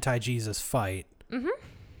Jesus and anti-Jesus fight. Mm-hmm.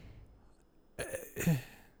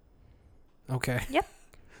 Okay. Yep.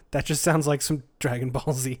 That just sounds like some Dragon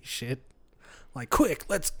Ball Z shit. Like, quick,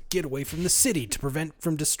 let's get away from the city to prevent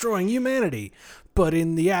from destroying humanity. But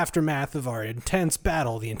in the aftermath of our intense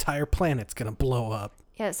battle, the entire planet's gonna blow up.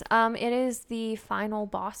 Yes. It is the final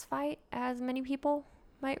boss fight, as many people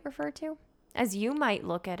might refer to, as you might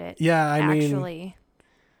look at it. Yeah, I mean... Actually.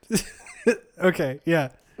 Okay, yeah.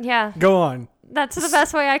 Yeah. Go on. That's the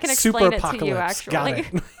best way I can explain it to you, Super-apocalypse. Got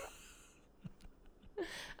actually. it.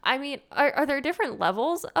 I mean, are there different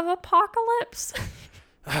levels of apocalypse?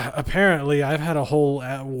 Apparently, I've had a whole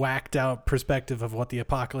whacked out perspective of what the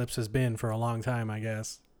apocalypse has been for a long time, I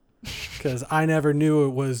guess. Because I never knew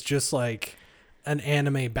it was just like an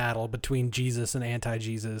anime battle between Jesus and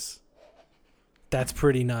anti-Jesus. That's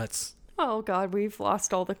pretty nuts. Oh, God, we've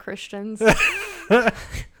lost all the Christians.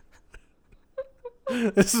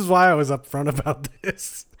 This is why I was upfront about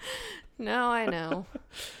this. No, I know.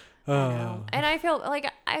 I know. And I feel like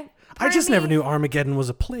I just never knew Armageddon was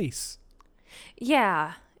a place.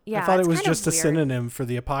 Yeah. Yeah. I thought it was kind just a weird. synonym for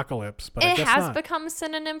the apocalypse, but I It guess has not. become a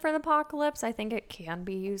synonym for the apocalypse. I think it can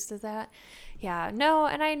be used as that. Yeah. No,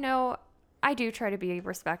 and I know I do try to be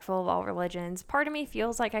respectful of all religions. Part of me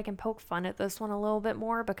feels like I can poke fun at this one a little bit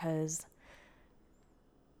more because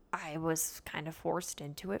I was kind of forced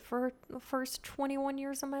into it for the first 21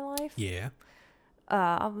 years of my life. Yeah.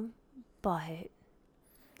 But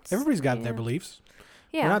Everybody's got their yeah. beliefs.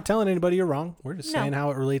 Yeah. We're not telling anybody you're wrong. We're just No. saying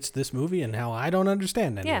how it relates to this movie and how I don't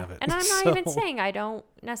understand any Yeah, of it. and I'm not So- even saying I don't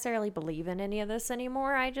necessarily believe in any of this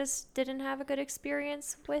anymore. I just didn't have a good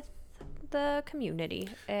experience with the community.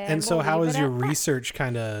 And so we'll how leave is it your at that. research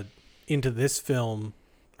kind of into this film?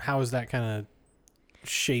 How has that kind of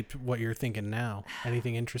shaped what you're thinking now?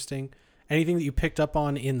 Anything interesting? Anything that you picked up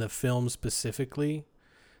on in the film specifically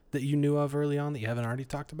that you knew of early on that you haven't already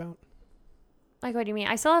talked about? Like, what do you mean?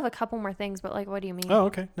 I still have a couple more things, but like, what do you mean? Oh,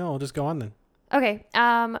 okay. No, I'll just go on then. Okay.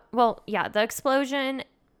 Well, yeah, the explosion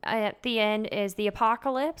at the end is the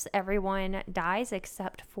apocalypse. Everyone dies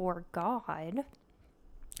except for God,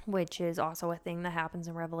 which is also a thing that happens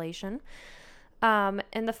in Revelation. And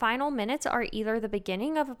the final minutes are either the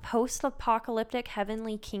beginning of a post-apocalyptic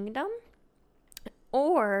heavenly kingdom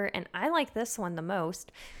or, and I like this one the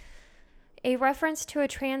most, a reference to a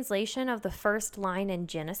translation of the first line in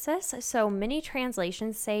Genesis. So many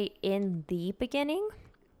translations say in the beginning,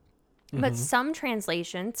 but some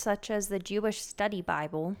translations, such as the Jewish Study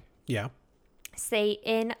Bible, Yeah. say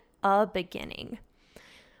in a beginning,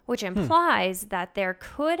 which implies that there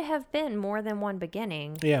could have been more than one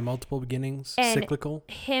beginning. Yeah, multiple beginnings, And cyclical.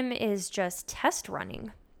 him is just test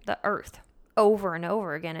running the earth over and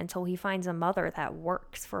over again until he finds a mother that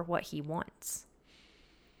works for what he wants.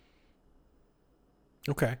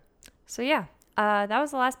 Okay. So yeah, that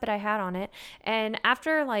was the last bit I had on it. And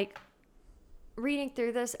after like reading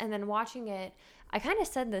through this and then watching it, I kind of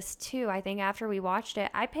said this too. I think after we watched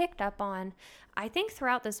it, I picked up on, I think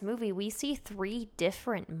throughout this movie, we see 3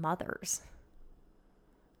 different mothers.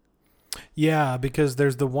 Yeah, because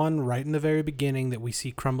there's the one right in the very beginning that we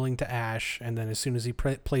see crumbling to ash, and then as soon as he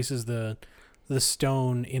places the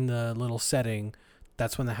stone in the little setting,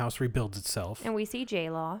 that's when the house rebuilds itself. And we see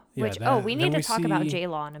J-Law, Yeah, which, that- we then need to we talk about see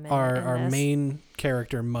J-Law in a minute. Our in this. main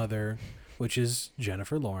character mother, which is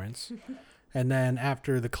Jennifer Lawrence. And then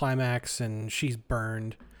after the climax and she's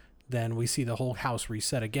burned, then we see the whole house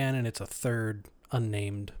reset again, and it's a third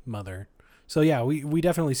unnamed mother. So yeah, we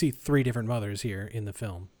definitely see 3 different mothers here in the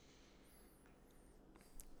film.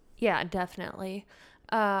 Yeah, definitely.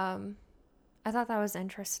 I thought that was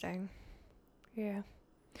interesting. Yeah.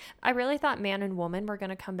 I really thought man and woman were going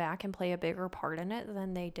to come back and play a bigger part in it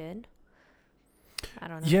than they did. I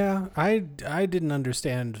don't know. Yeah, I didn't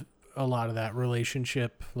understand a lot of that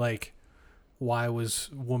relationship. Like, why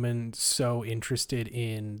was woman so interested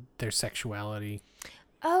in their sexuality?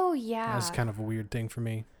 Oh, yeah. That's kind of a weird thing for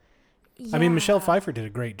me. I mean, Michelle Pfeiffer did a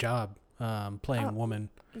great job playing woman.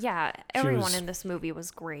 Yeah, everyone was- in this movie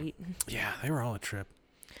was great. Yeah, they were all a trip.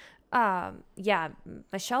 Yeah,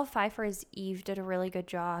 Michelle Pfeiffer as Eve did a really good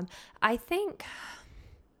job. I think,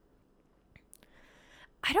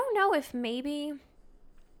 I don't know if maybe,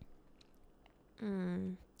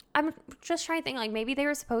 I'm just trying to think, like, maybe they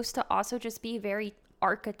were supposed to also just be very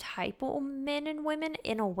archetypal men and women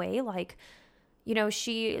in a way, like, you know,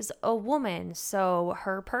 she is a woman, so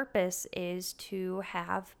her purpose is to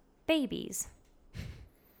have babies.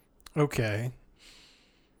 Okay.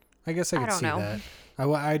 I guess I could don't see know. that.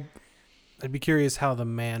 I'd be curious how the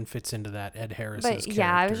man fits into that, Ed Harris's But character.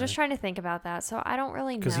 yeah, I was just trying to think about that, so I don't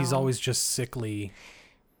really know. Because he's always just sickly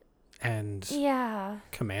and Yeah.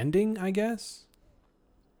 commanding, I guess.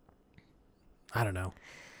 I don't know.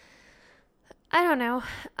 I don't know.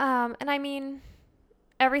 And I mean,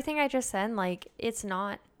 everything I just said, like, it's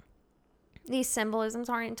not, these symbolisms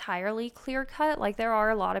aren't entirely clear cut. Like, there are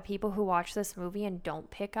a lot of people who watch this movie and don't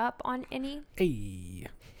pick up on any. Hey.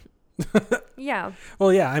 Yeah.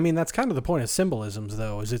 Well, yeah, I mean, that's kind of the point of symbolisms,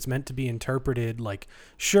 though, is it's meant to be interpreted, like,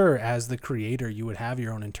 sure, as the creator, you would have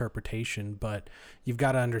your own interpretation, but you've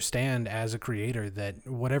got to understand as a creator that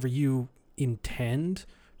whatever you intend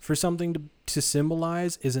for something to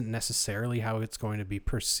symbolize isn't necessarily how it's going to be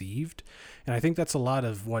perceived. And I think that's a lot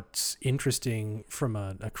of what's interesting from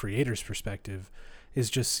a creator's perspective, is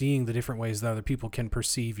just seeing the different ways that other people can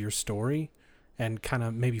perceive your story and kind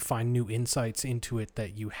of maybe find new insights into it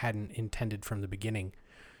that you hadn't intended from the beginning.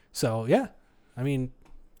 So, yeah, I mean,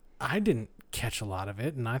 I didn't catch a lot of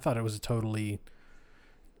it, and I thought it was a totally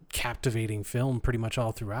captivating film pretty much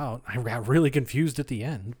all throughout. I got really confused at the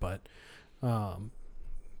end, but yeah,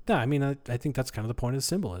 I mean, I think that's kind of the point of the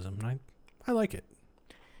symbolism, and I like it.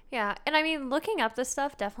 Yeah. And I mean, looking up this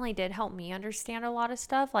stuff definitely did help me understand a lot of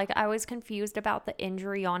stuff. Like, I was confused about the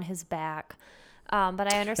injury on his back.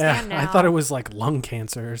 But I understand now. I thought it was like lung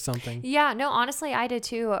cancer or something. Yeah, no, honestly, I did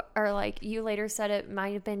too. Or like, you later said it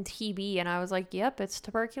might have been TB, and I was like, yep, it's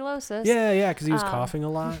tuberculosis. Yeah, because he was coughing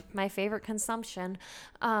a lot. My favorite consumption.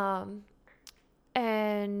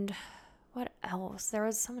 And what else? There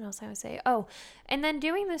was someone else I would say. Oh, and then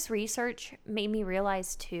doing this research made me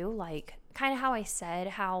realize too, like, kind of how I said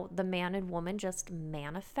how the man and woman just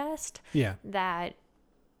manifest. Yeah. That,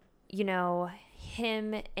 you know,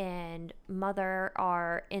 him and Mother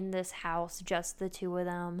are in this house, just the two of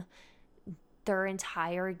them. Their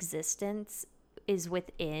entire existence is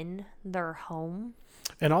within their home.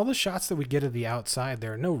 And all the shots that we get of the outside,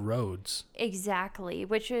 there are no roads. Exactly,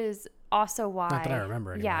 which is also why... Not that I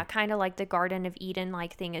remember anyway. Yeah, kind of like the Garden of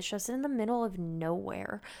Eden-like thing. It's just in the middle of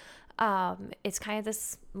nowhere. It's kind of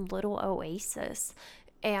this little oasis.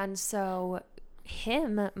 And so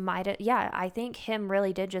him might have... Yeah, I think him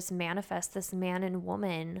really did just manifest this man and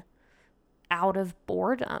woman out of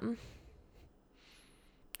boredom.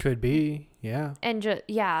 Could be, yeah. And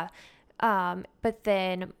yeah. But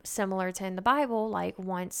then similar to in the Bible, like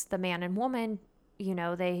once the man and woman, you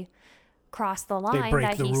know, they cross the line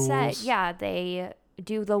that he said, yeah, they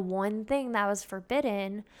do the one thing that was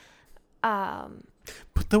forbidden.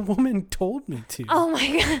 But the woman told me to. Oh my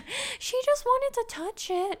God. She just wanted to touch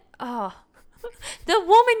it. Oh, the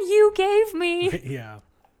woman you gave me. Yeah.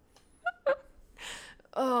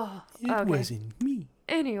 Oh, it wasn't me.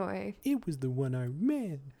 Anyway. It was the one-armed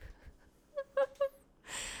man.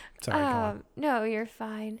 Sorry, go on. No, you're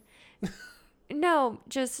fine. No,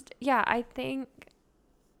 just, yeah, I think,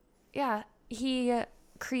 yeah, he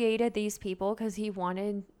created these people because he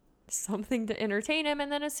wanted something to entertain him.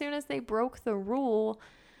 And then as soon as they broke the rule,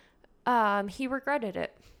 he regretted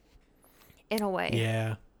it in a way.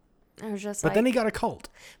 Yeah. It was just but then he got a cult.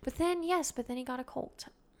 But then he got a cult.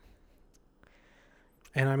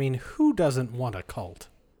 And I mean, who doesn't want a cult?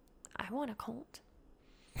 I want a cult.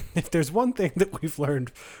 If there's one thing that we've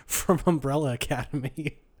learned from Umbrella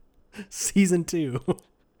Academy season 2,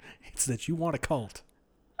 it's that you want a cult.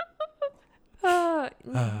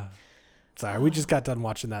 Sorry, we just got done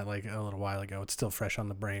watching that like a little while ago. It's still fresh on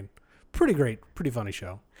the brain. Pretty great, pretty funny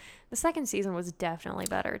show. The second season was definitely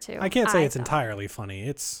better too. I can't say it's entirely funny.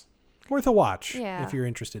 It's worth a watch if you're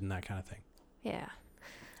interested in that kind of thing. Yeah.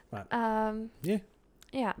 But, yeah.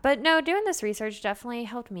 Yeah, but no, doing this research definitely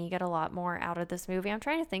helped me get a lot more out of this movie. I'm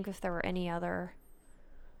trying to think if there were any other,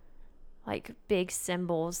 like, big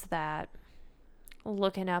symbols that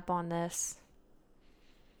looking up on this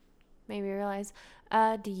made me realize.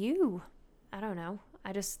 Do you? I don't know.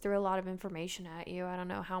 I just threw a lot of information at you. I don't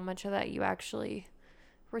know how much of that you actually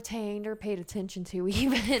retained or paid attention to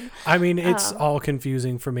even. I mean, it's all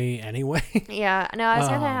confusing for me anyway. Yeah. No, I was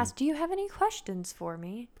going to ask, do you have any questions for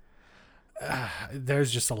me? There's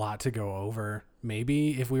just a lot to go over.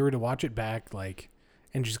 Maybe if we were to watch it back, like,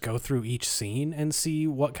 and just go through each scene and see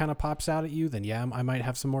what kind of pops out at you, then yeah, I might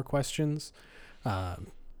have some more questions. But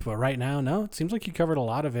right now, no, it seems like you covered a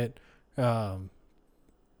lot of it.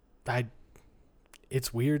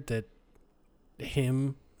 It's weird that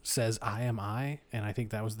him says, I am I. And I think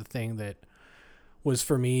that was the thing that was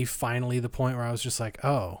for me finally the point where I was just like,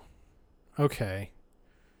 oh, okay.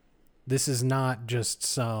 This is not just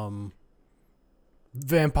some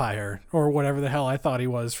vampire or whatever the hell I thought he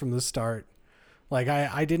was from the start. Like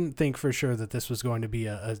I didn't think for sure that this was going to be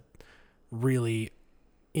a really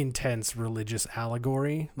intense religious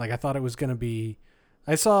allegory. Like I thought it was going to be,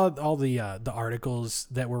 I saw all the articles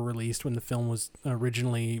that were released when the film was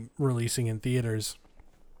originally releasing in theaters.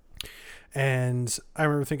 And I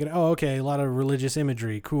remember thinking, oh, okay, a lot of religious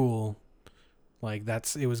imagery. Cool. Like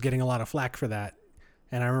it was getting a lot of flack for that.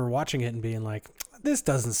 And I remember watching it and being like, this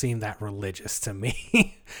doesn't seem that religious to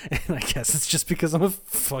me. And I guess it's just because I'm a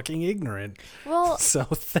fucking ignorant. Well, so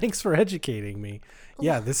thanks for educating me.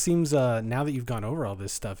 Yeah, this seems, now that you've gone over all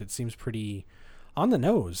this stuff, it seems pretty on the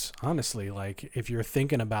nose, honestly. Like, if you're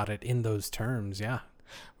thinking about it in those terms, yeah.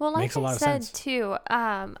 Well, like makes a lot I of said, sense. too,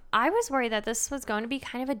 I was worried that this was going to be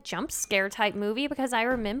kind of a jump scare type movie because I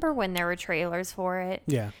remember when there were trailers for it.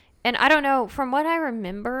 Yeah. And I don't know, from what I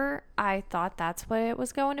remember, I thought that's what it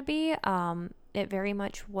was going to be. It very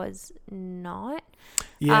much was not.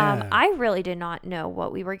 Yeah. I really did not know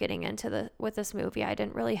what we were getting into with this movie. I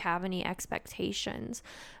didn't really have any expectations.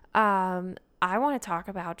 I want to talk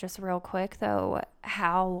about just real quick, though,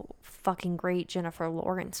 how fucking great Jennifer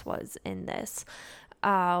Lawrence was in this.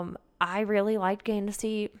 I really liked getting to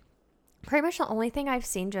see... Pretty much the only thing I've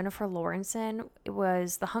seen Jennifer Lawrence in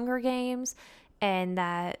was The Hunger Games and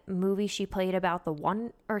that movie she played about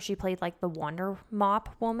she played like the Wonder Mop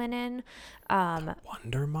woman in.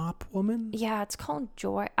 Wonder Mop woman? Yeah, it's called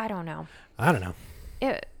Joy. I don't know.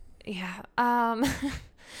 Yeah.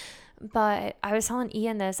 But I was telling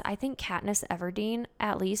Ian this. I think Katniss Everdeen,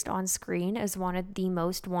 at least on screen, is one of the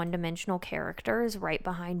most one-dimensional characters, right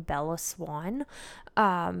behind Bella Swan.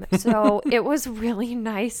 So it was really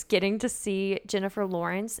nice getting to see Jennifer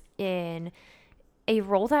Lawrence in a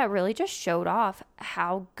role that really just showed off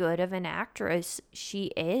how good of an actress she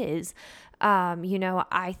is.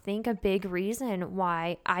 I think a big reason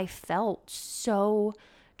why I felt so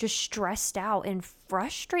just stressed out and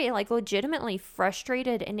frustrated, like legitimately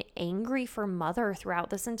frustrated and angry for Mother throughout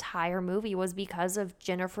this entire movie was because of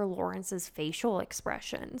Jennifer Lawrence's facial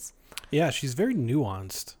expressions. Yeah, she's very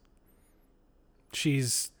nuanced.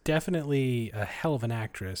 She's definitely a hell of an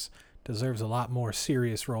actress. Deserves a lot more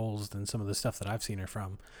serious roles than some of the stuff that I've seen her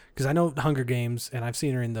from. Because I know Hunger Games, and I've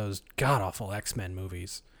seen her in those god-awful X-Men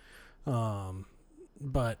movies.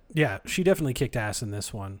 But yeah, she definitely kicked ass in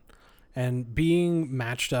this one. And being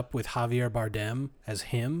matched up with Javier Bardem as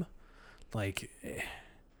him, like,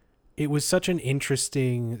 it was such an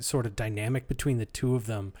interesting sort of dynamic between the two of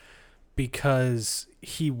them because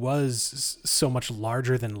he was so much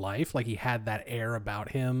larger than life. Like, he had that air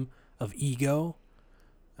about him of ego.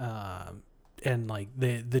 And like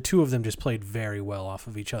the two of them just played very well off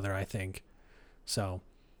of each other, I think. So,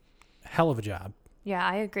 hell of a job. Yeah,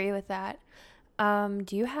 I agree with that.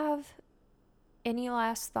 Do you have any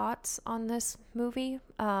last thoughts on this movie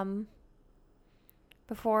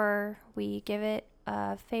before we give it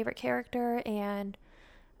a favorite character and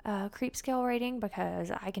a creep scale rating? Because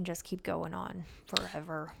I can just keep going on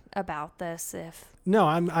forever about this. No,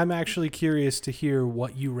 I'm actually curious to hear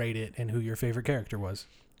what you rate it and who your favorite character was.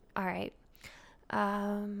 All right.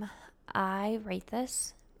 I rate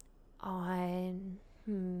this on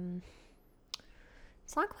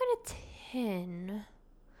it's not quite a 10.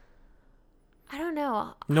 I don't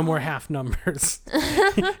know. No more half numbers.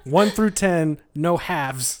 1 through 10, no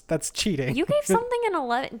halves. That's cheating. You gave something an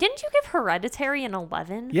 11. Didn't you give Hereditary an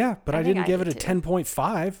 11? Yeah, but I didn't give it a too.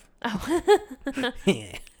 10.5.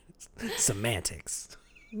 Oh. Semantics.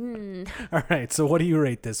 All right, so what do you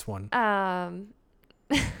rate this one?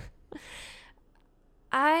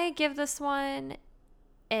 I give this one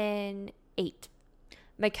an 8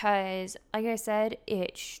 because, like I said,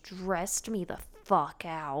 it stressed me the fuck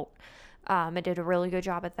out. It did a really good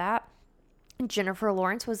job at that. Jennifer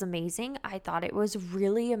Lawrence was amazing. I thought it was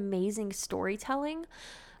really amazing storytelling.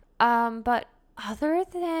 But other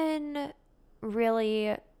than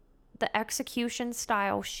really the execution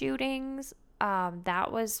style shootings,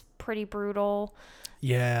 that was pretty brutal.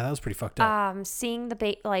 Yeah, that was pretty fucked up. Seeing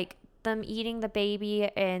them eating the baby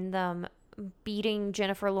and them beating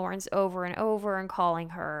Jennifer Lawrence over and over and calling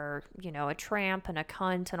her, a tramp and a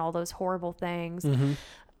cunt and all those horrible things.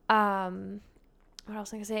 Mm-hmm. What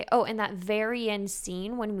else was I gonna say? Oh, and that very end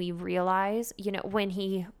scene when we realize, when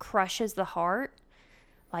he crushes the heart,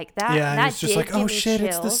 like that. Yeah, that it's just like, oh shit,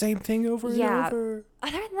 chills. it's the same thing over and over.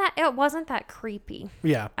 Other than that, it wasn't that creepy.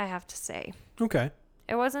 Yeah. I have to say. Okay.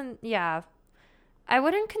 It wasn't, yeah. I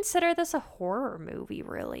wouldn't consider this a horror movie,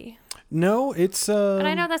 really. No, it's... And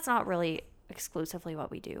I know that's not really exclusively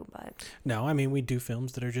what we do, but... No, I mean, we do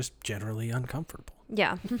films that are just generally uncomfortable.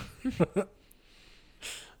 Yeah.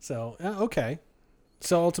 So, okay.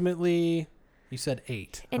 So, ultimately, you said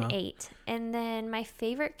 8. An 8. And then my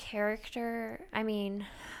favorite character,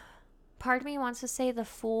 part of me wants to say the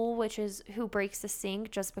fool, which is who breaks the sink,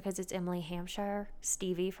 just because it's Emily Hampshire,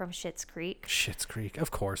 Stevie from Schitt's Creek. Schitt's Creek, of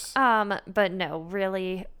course. But no,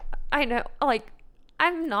 really, I know,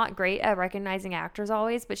 I'm not great at recognizing actors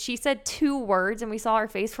always, but she said 2 words and we saw her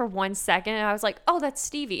face for 1 second and I was like, oh, that's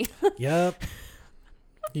Stevie. Yep.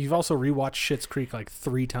 You've also rewatched Schitt's Creek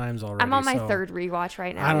 3 times already. I'm on my 3rd rewatch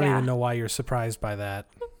right now. I don't even know why you're surprised by that.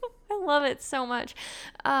 I love it so much.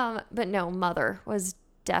 But no, Mother was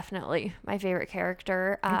definitely my favorite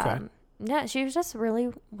character. Okay. Yeah, she was just really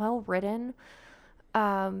well written.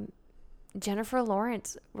 Jennifer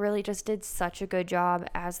Lawrence really just did such a good job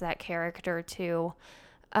as that character too.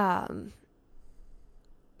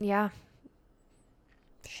 Yeah,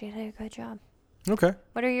 she did a good job. Okay.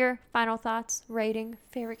 What are your final thoughts? Rating,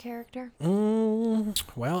 favorite character?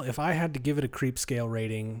 Well, if I had to give it a creep scale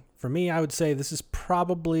rating, for me, I would say this is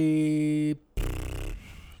probably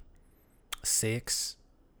 6.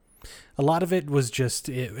 A lot of it was just,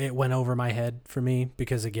 it went over my head for me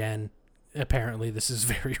because, again, apparently this is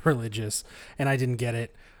very religious and I didn't get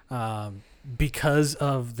it because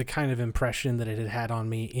of the kind of impression that it had had on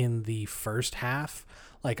me in the first half,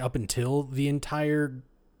 up until the entire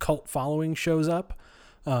cult following shows up.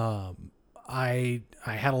 I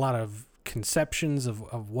had a lot of conceptions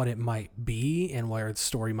of what it might be and where the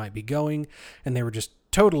story might be going, and they were just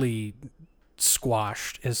totally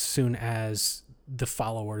squashed as soon as the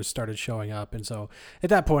followers started showing up. And so at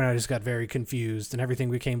that point I just got very confused and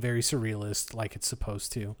everything became very surrealist like it's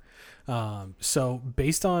supposed to. So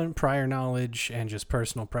based on prior knowledge and just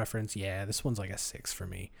personal preference, yeah, this one's like a 6 for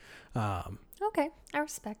me. Okay, I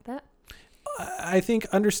respect that. I think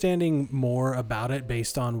understanding more about it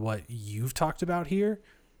based on what you've talked about here,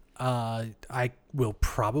 I will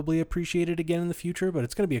probably appreciate it again in the future, but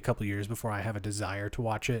it's going to be a couple years before I have a desire to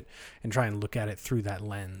watch it and try and look at it through that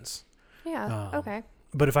lens. Yeah. Okay.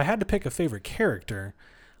 But if I had to pick a favorite character,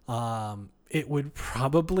 it would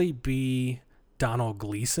probably be Donald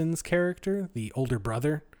Gleason's character, the older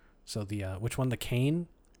brother. So the which one? The Kane?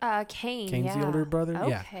 Kane. Kane's the older brother?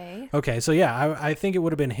 Okay. Yeah. Okay, so yeah, I think it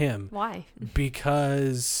would have been him. Why?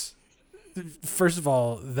 Because, first of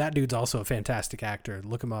all, that dude's also a fantastic actor.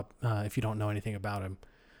 Look him up if you don't know anything about him.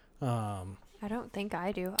 I don't think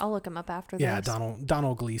I do. I'll look him up after this. Yeah,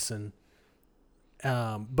 Donald Gleason.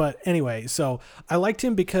 But anyway, so I liked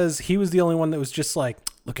him because he was the only one that was just like,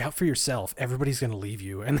 look out for yourself. Everybody's going to leave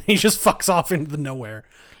you. And he just fucks off into the nowhere.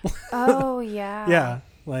 Oh, yeah. Yeah.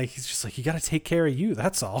 Like, he's just like, you got to take care of you.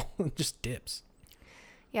 That's all. Just dips.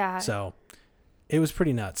 Yeah. So it was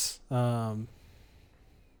pretty nuts. Yeah.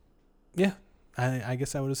 I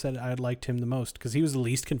guess I would have said I liked him the most because he was the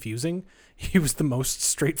least confusing. He was the most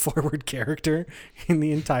straightforward character in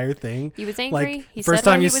the entire thing. He was angry. Like, he first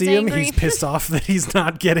said time he you was see him, angry. he's pissed off that he's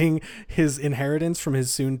not getting his inheritance from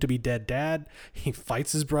his soon-to-be dead dad. He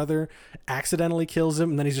fights his brother, accidentally kills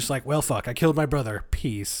him, and then he's just like, well, fuck, I killed my brother.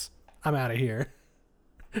 Peace. I'm out of here.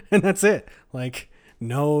 And that's it. Like,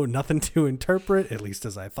 no, nothing to interpret, at least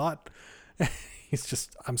as I thought. He's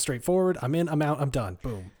just, I'm straightforward. I'm in, I'm out, I'm done.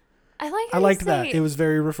 Boom. I liked that. It was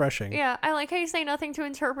very refreshing. Yeah, I like how you say nothing to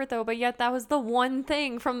interpret, though, but yet that was the one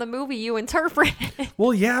thing from the movie you interpreted.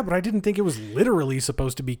 Well, yeah, but I didn't think it was literally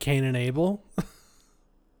supposed to be Cain and Abel.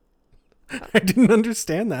 I didn't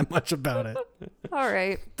understand that much about it. All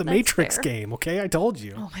right. The that's Matrix fair. game, okay? I told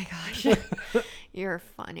you. Oh my gosh. You're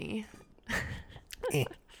funny. Eh.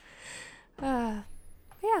 Yeah.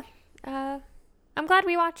 I'm glad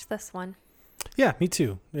we watched this one. Yeah, me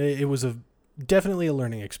too. It was definitely a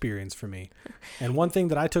learning experience for me. And one thing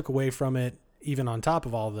that I took away from it, even on top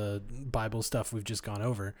of all the Bible stuff we've just gone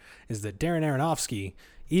over, is that Darren Aronofsky,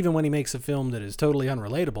 even when he makes a film that is totally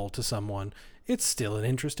unrelatable to someone, it's still an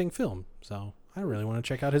interesting film. So I really want to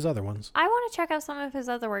check out his other ones. I want to check out some of his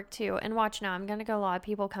other work too. And watch now, I'm going to get a lot of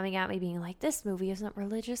people coming at me being like, this movie isn't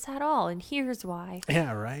religious at all. And here's why.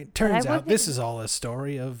 Yeah, right. Turns out this is all a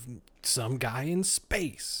story of some guy in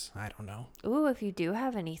space. I don't know. Ooh, if you do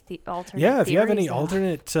have any alternate Yeah, if you have any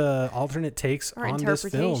theories, alternate takes or on this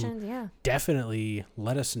film, interpretations, yeah, definitely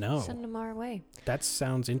let us know. send them our way. That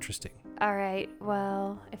sounds interesting. All right.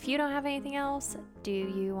 Well, if you don't have anything else, do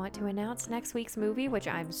you want to announce next week's movie, which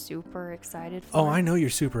I'm super excited for? Oh, I know you're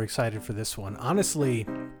super excited for this one. Honestly,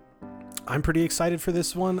 I'm pretty excited for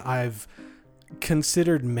this one. I've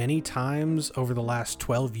considered many times over the last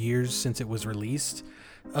 12 years since it was released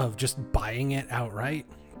of just buying it outright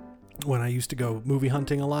when I used to go movie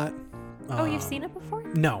hunting a lot. Oh, you've seen it before?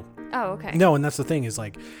 No. Oh, okay. No, and that's the thing is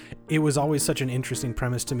like, it was always such an interesting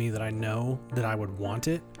premise to me that I know that I would want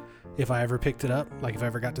it if I ever picked it up. Like if I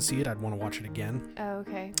ever got to see it, I'd want to watch it again. Oh,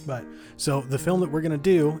 okay. But so the film that we're going to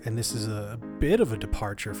do, and this is a bit of a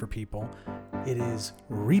departure for people, it is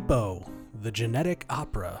Repo, the Genetic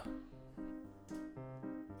Opera.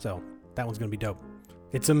 So that one's going to be dope.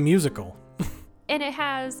 It's a musical. And it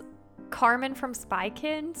has Carmen from Spy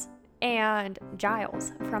Kids and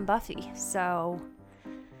Giles from Buffy. So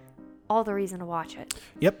all the reason to watch it.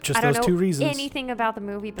 Yep, just I don't those know two reasons. anything about the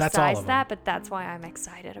movie That's all besides of that, but that's why I'm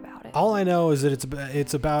excited about it. All I know is that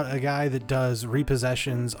it's about a guy that does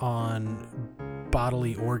repossessions on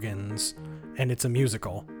bodily organs, and it's a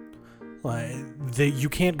musical. Like you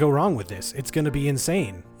can't go wrong with this. It's going to be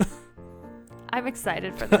insane. I'm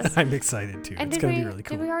excited for this. I'm excited too. And It's going to be really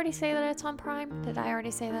cool. Did we already say that it's on Prime? Did I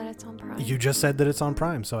already say that it's on Prime? You just said that it's on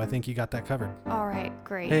Prime, so I think you got that covered. All right,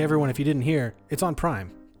 great. Hey everyone, if you didn't hear, it's on Prime.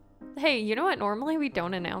 Hey, you know what? Normally we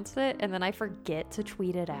don't announce it, and then I forget to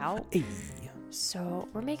tweet it out. Hey. So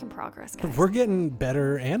we're making progress, guys. We're getting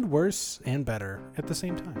better and worse and better at the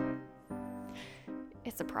same time.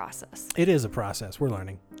 It's a process. It is a process. We're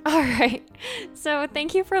learning. All right. So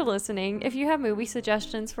thank you for listening. If you have movie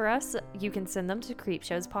suggestions for us, you can send them to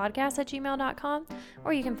creepshowspodcast@gmail.com,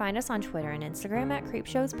 or you can find us on Twitter and Instagram at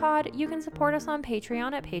creepshowspod. You can support us on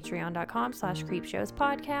Patreon at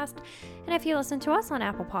patreon.com/creepshowspodcast. And if you listen to us on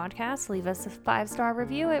Apple Podcasts, leave us a 5-star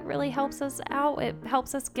review. It really helps us out. It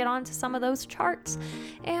helps us get onto some of those charts.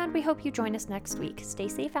 And we hope you join us next week. Stay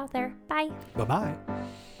safe out there. Bye. Bye-bye.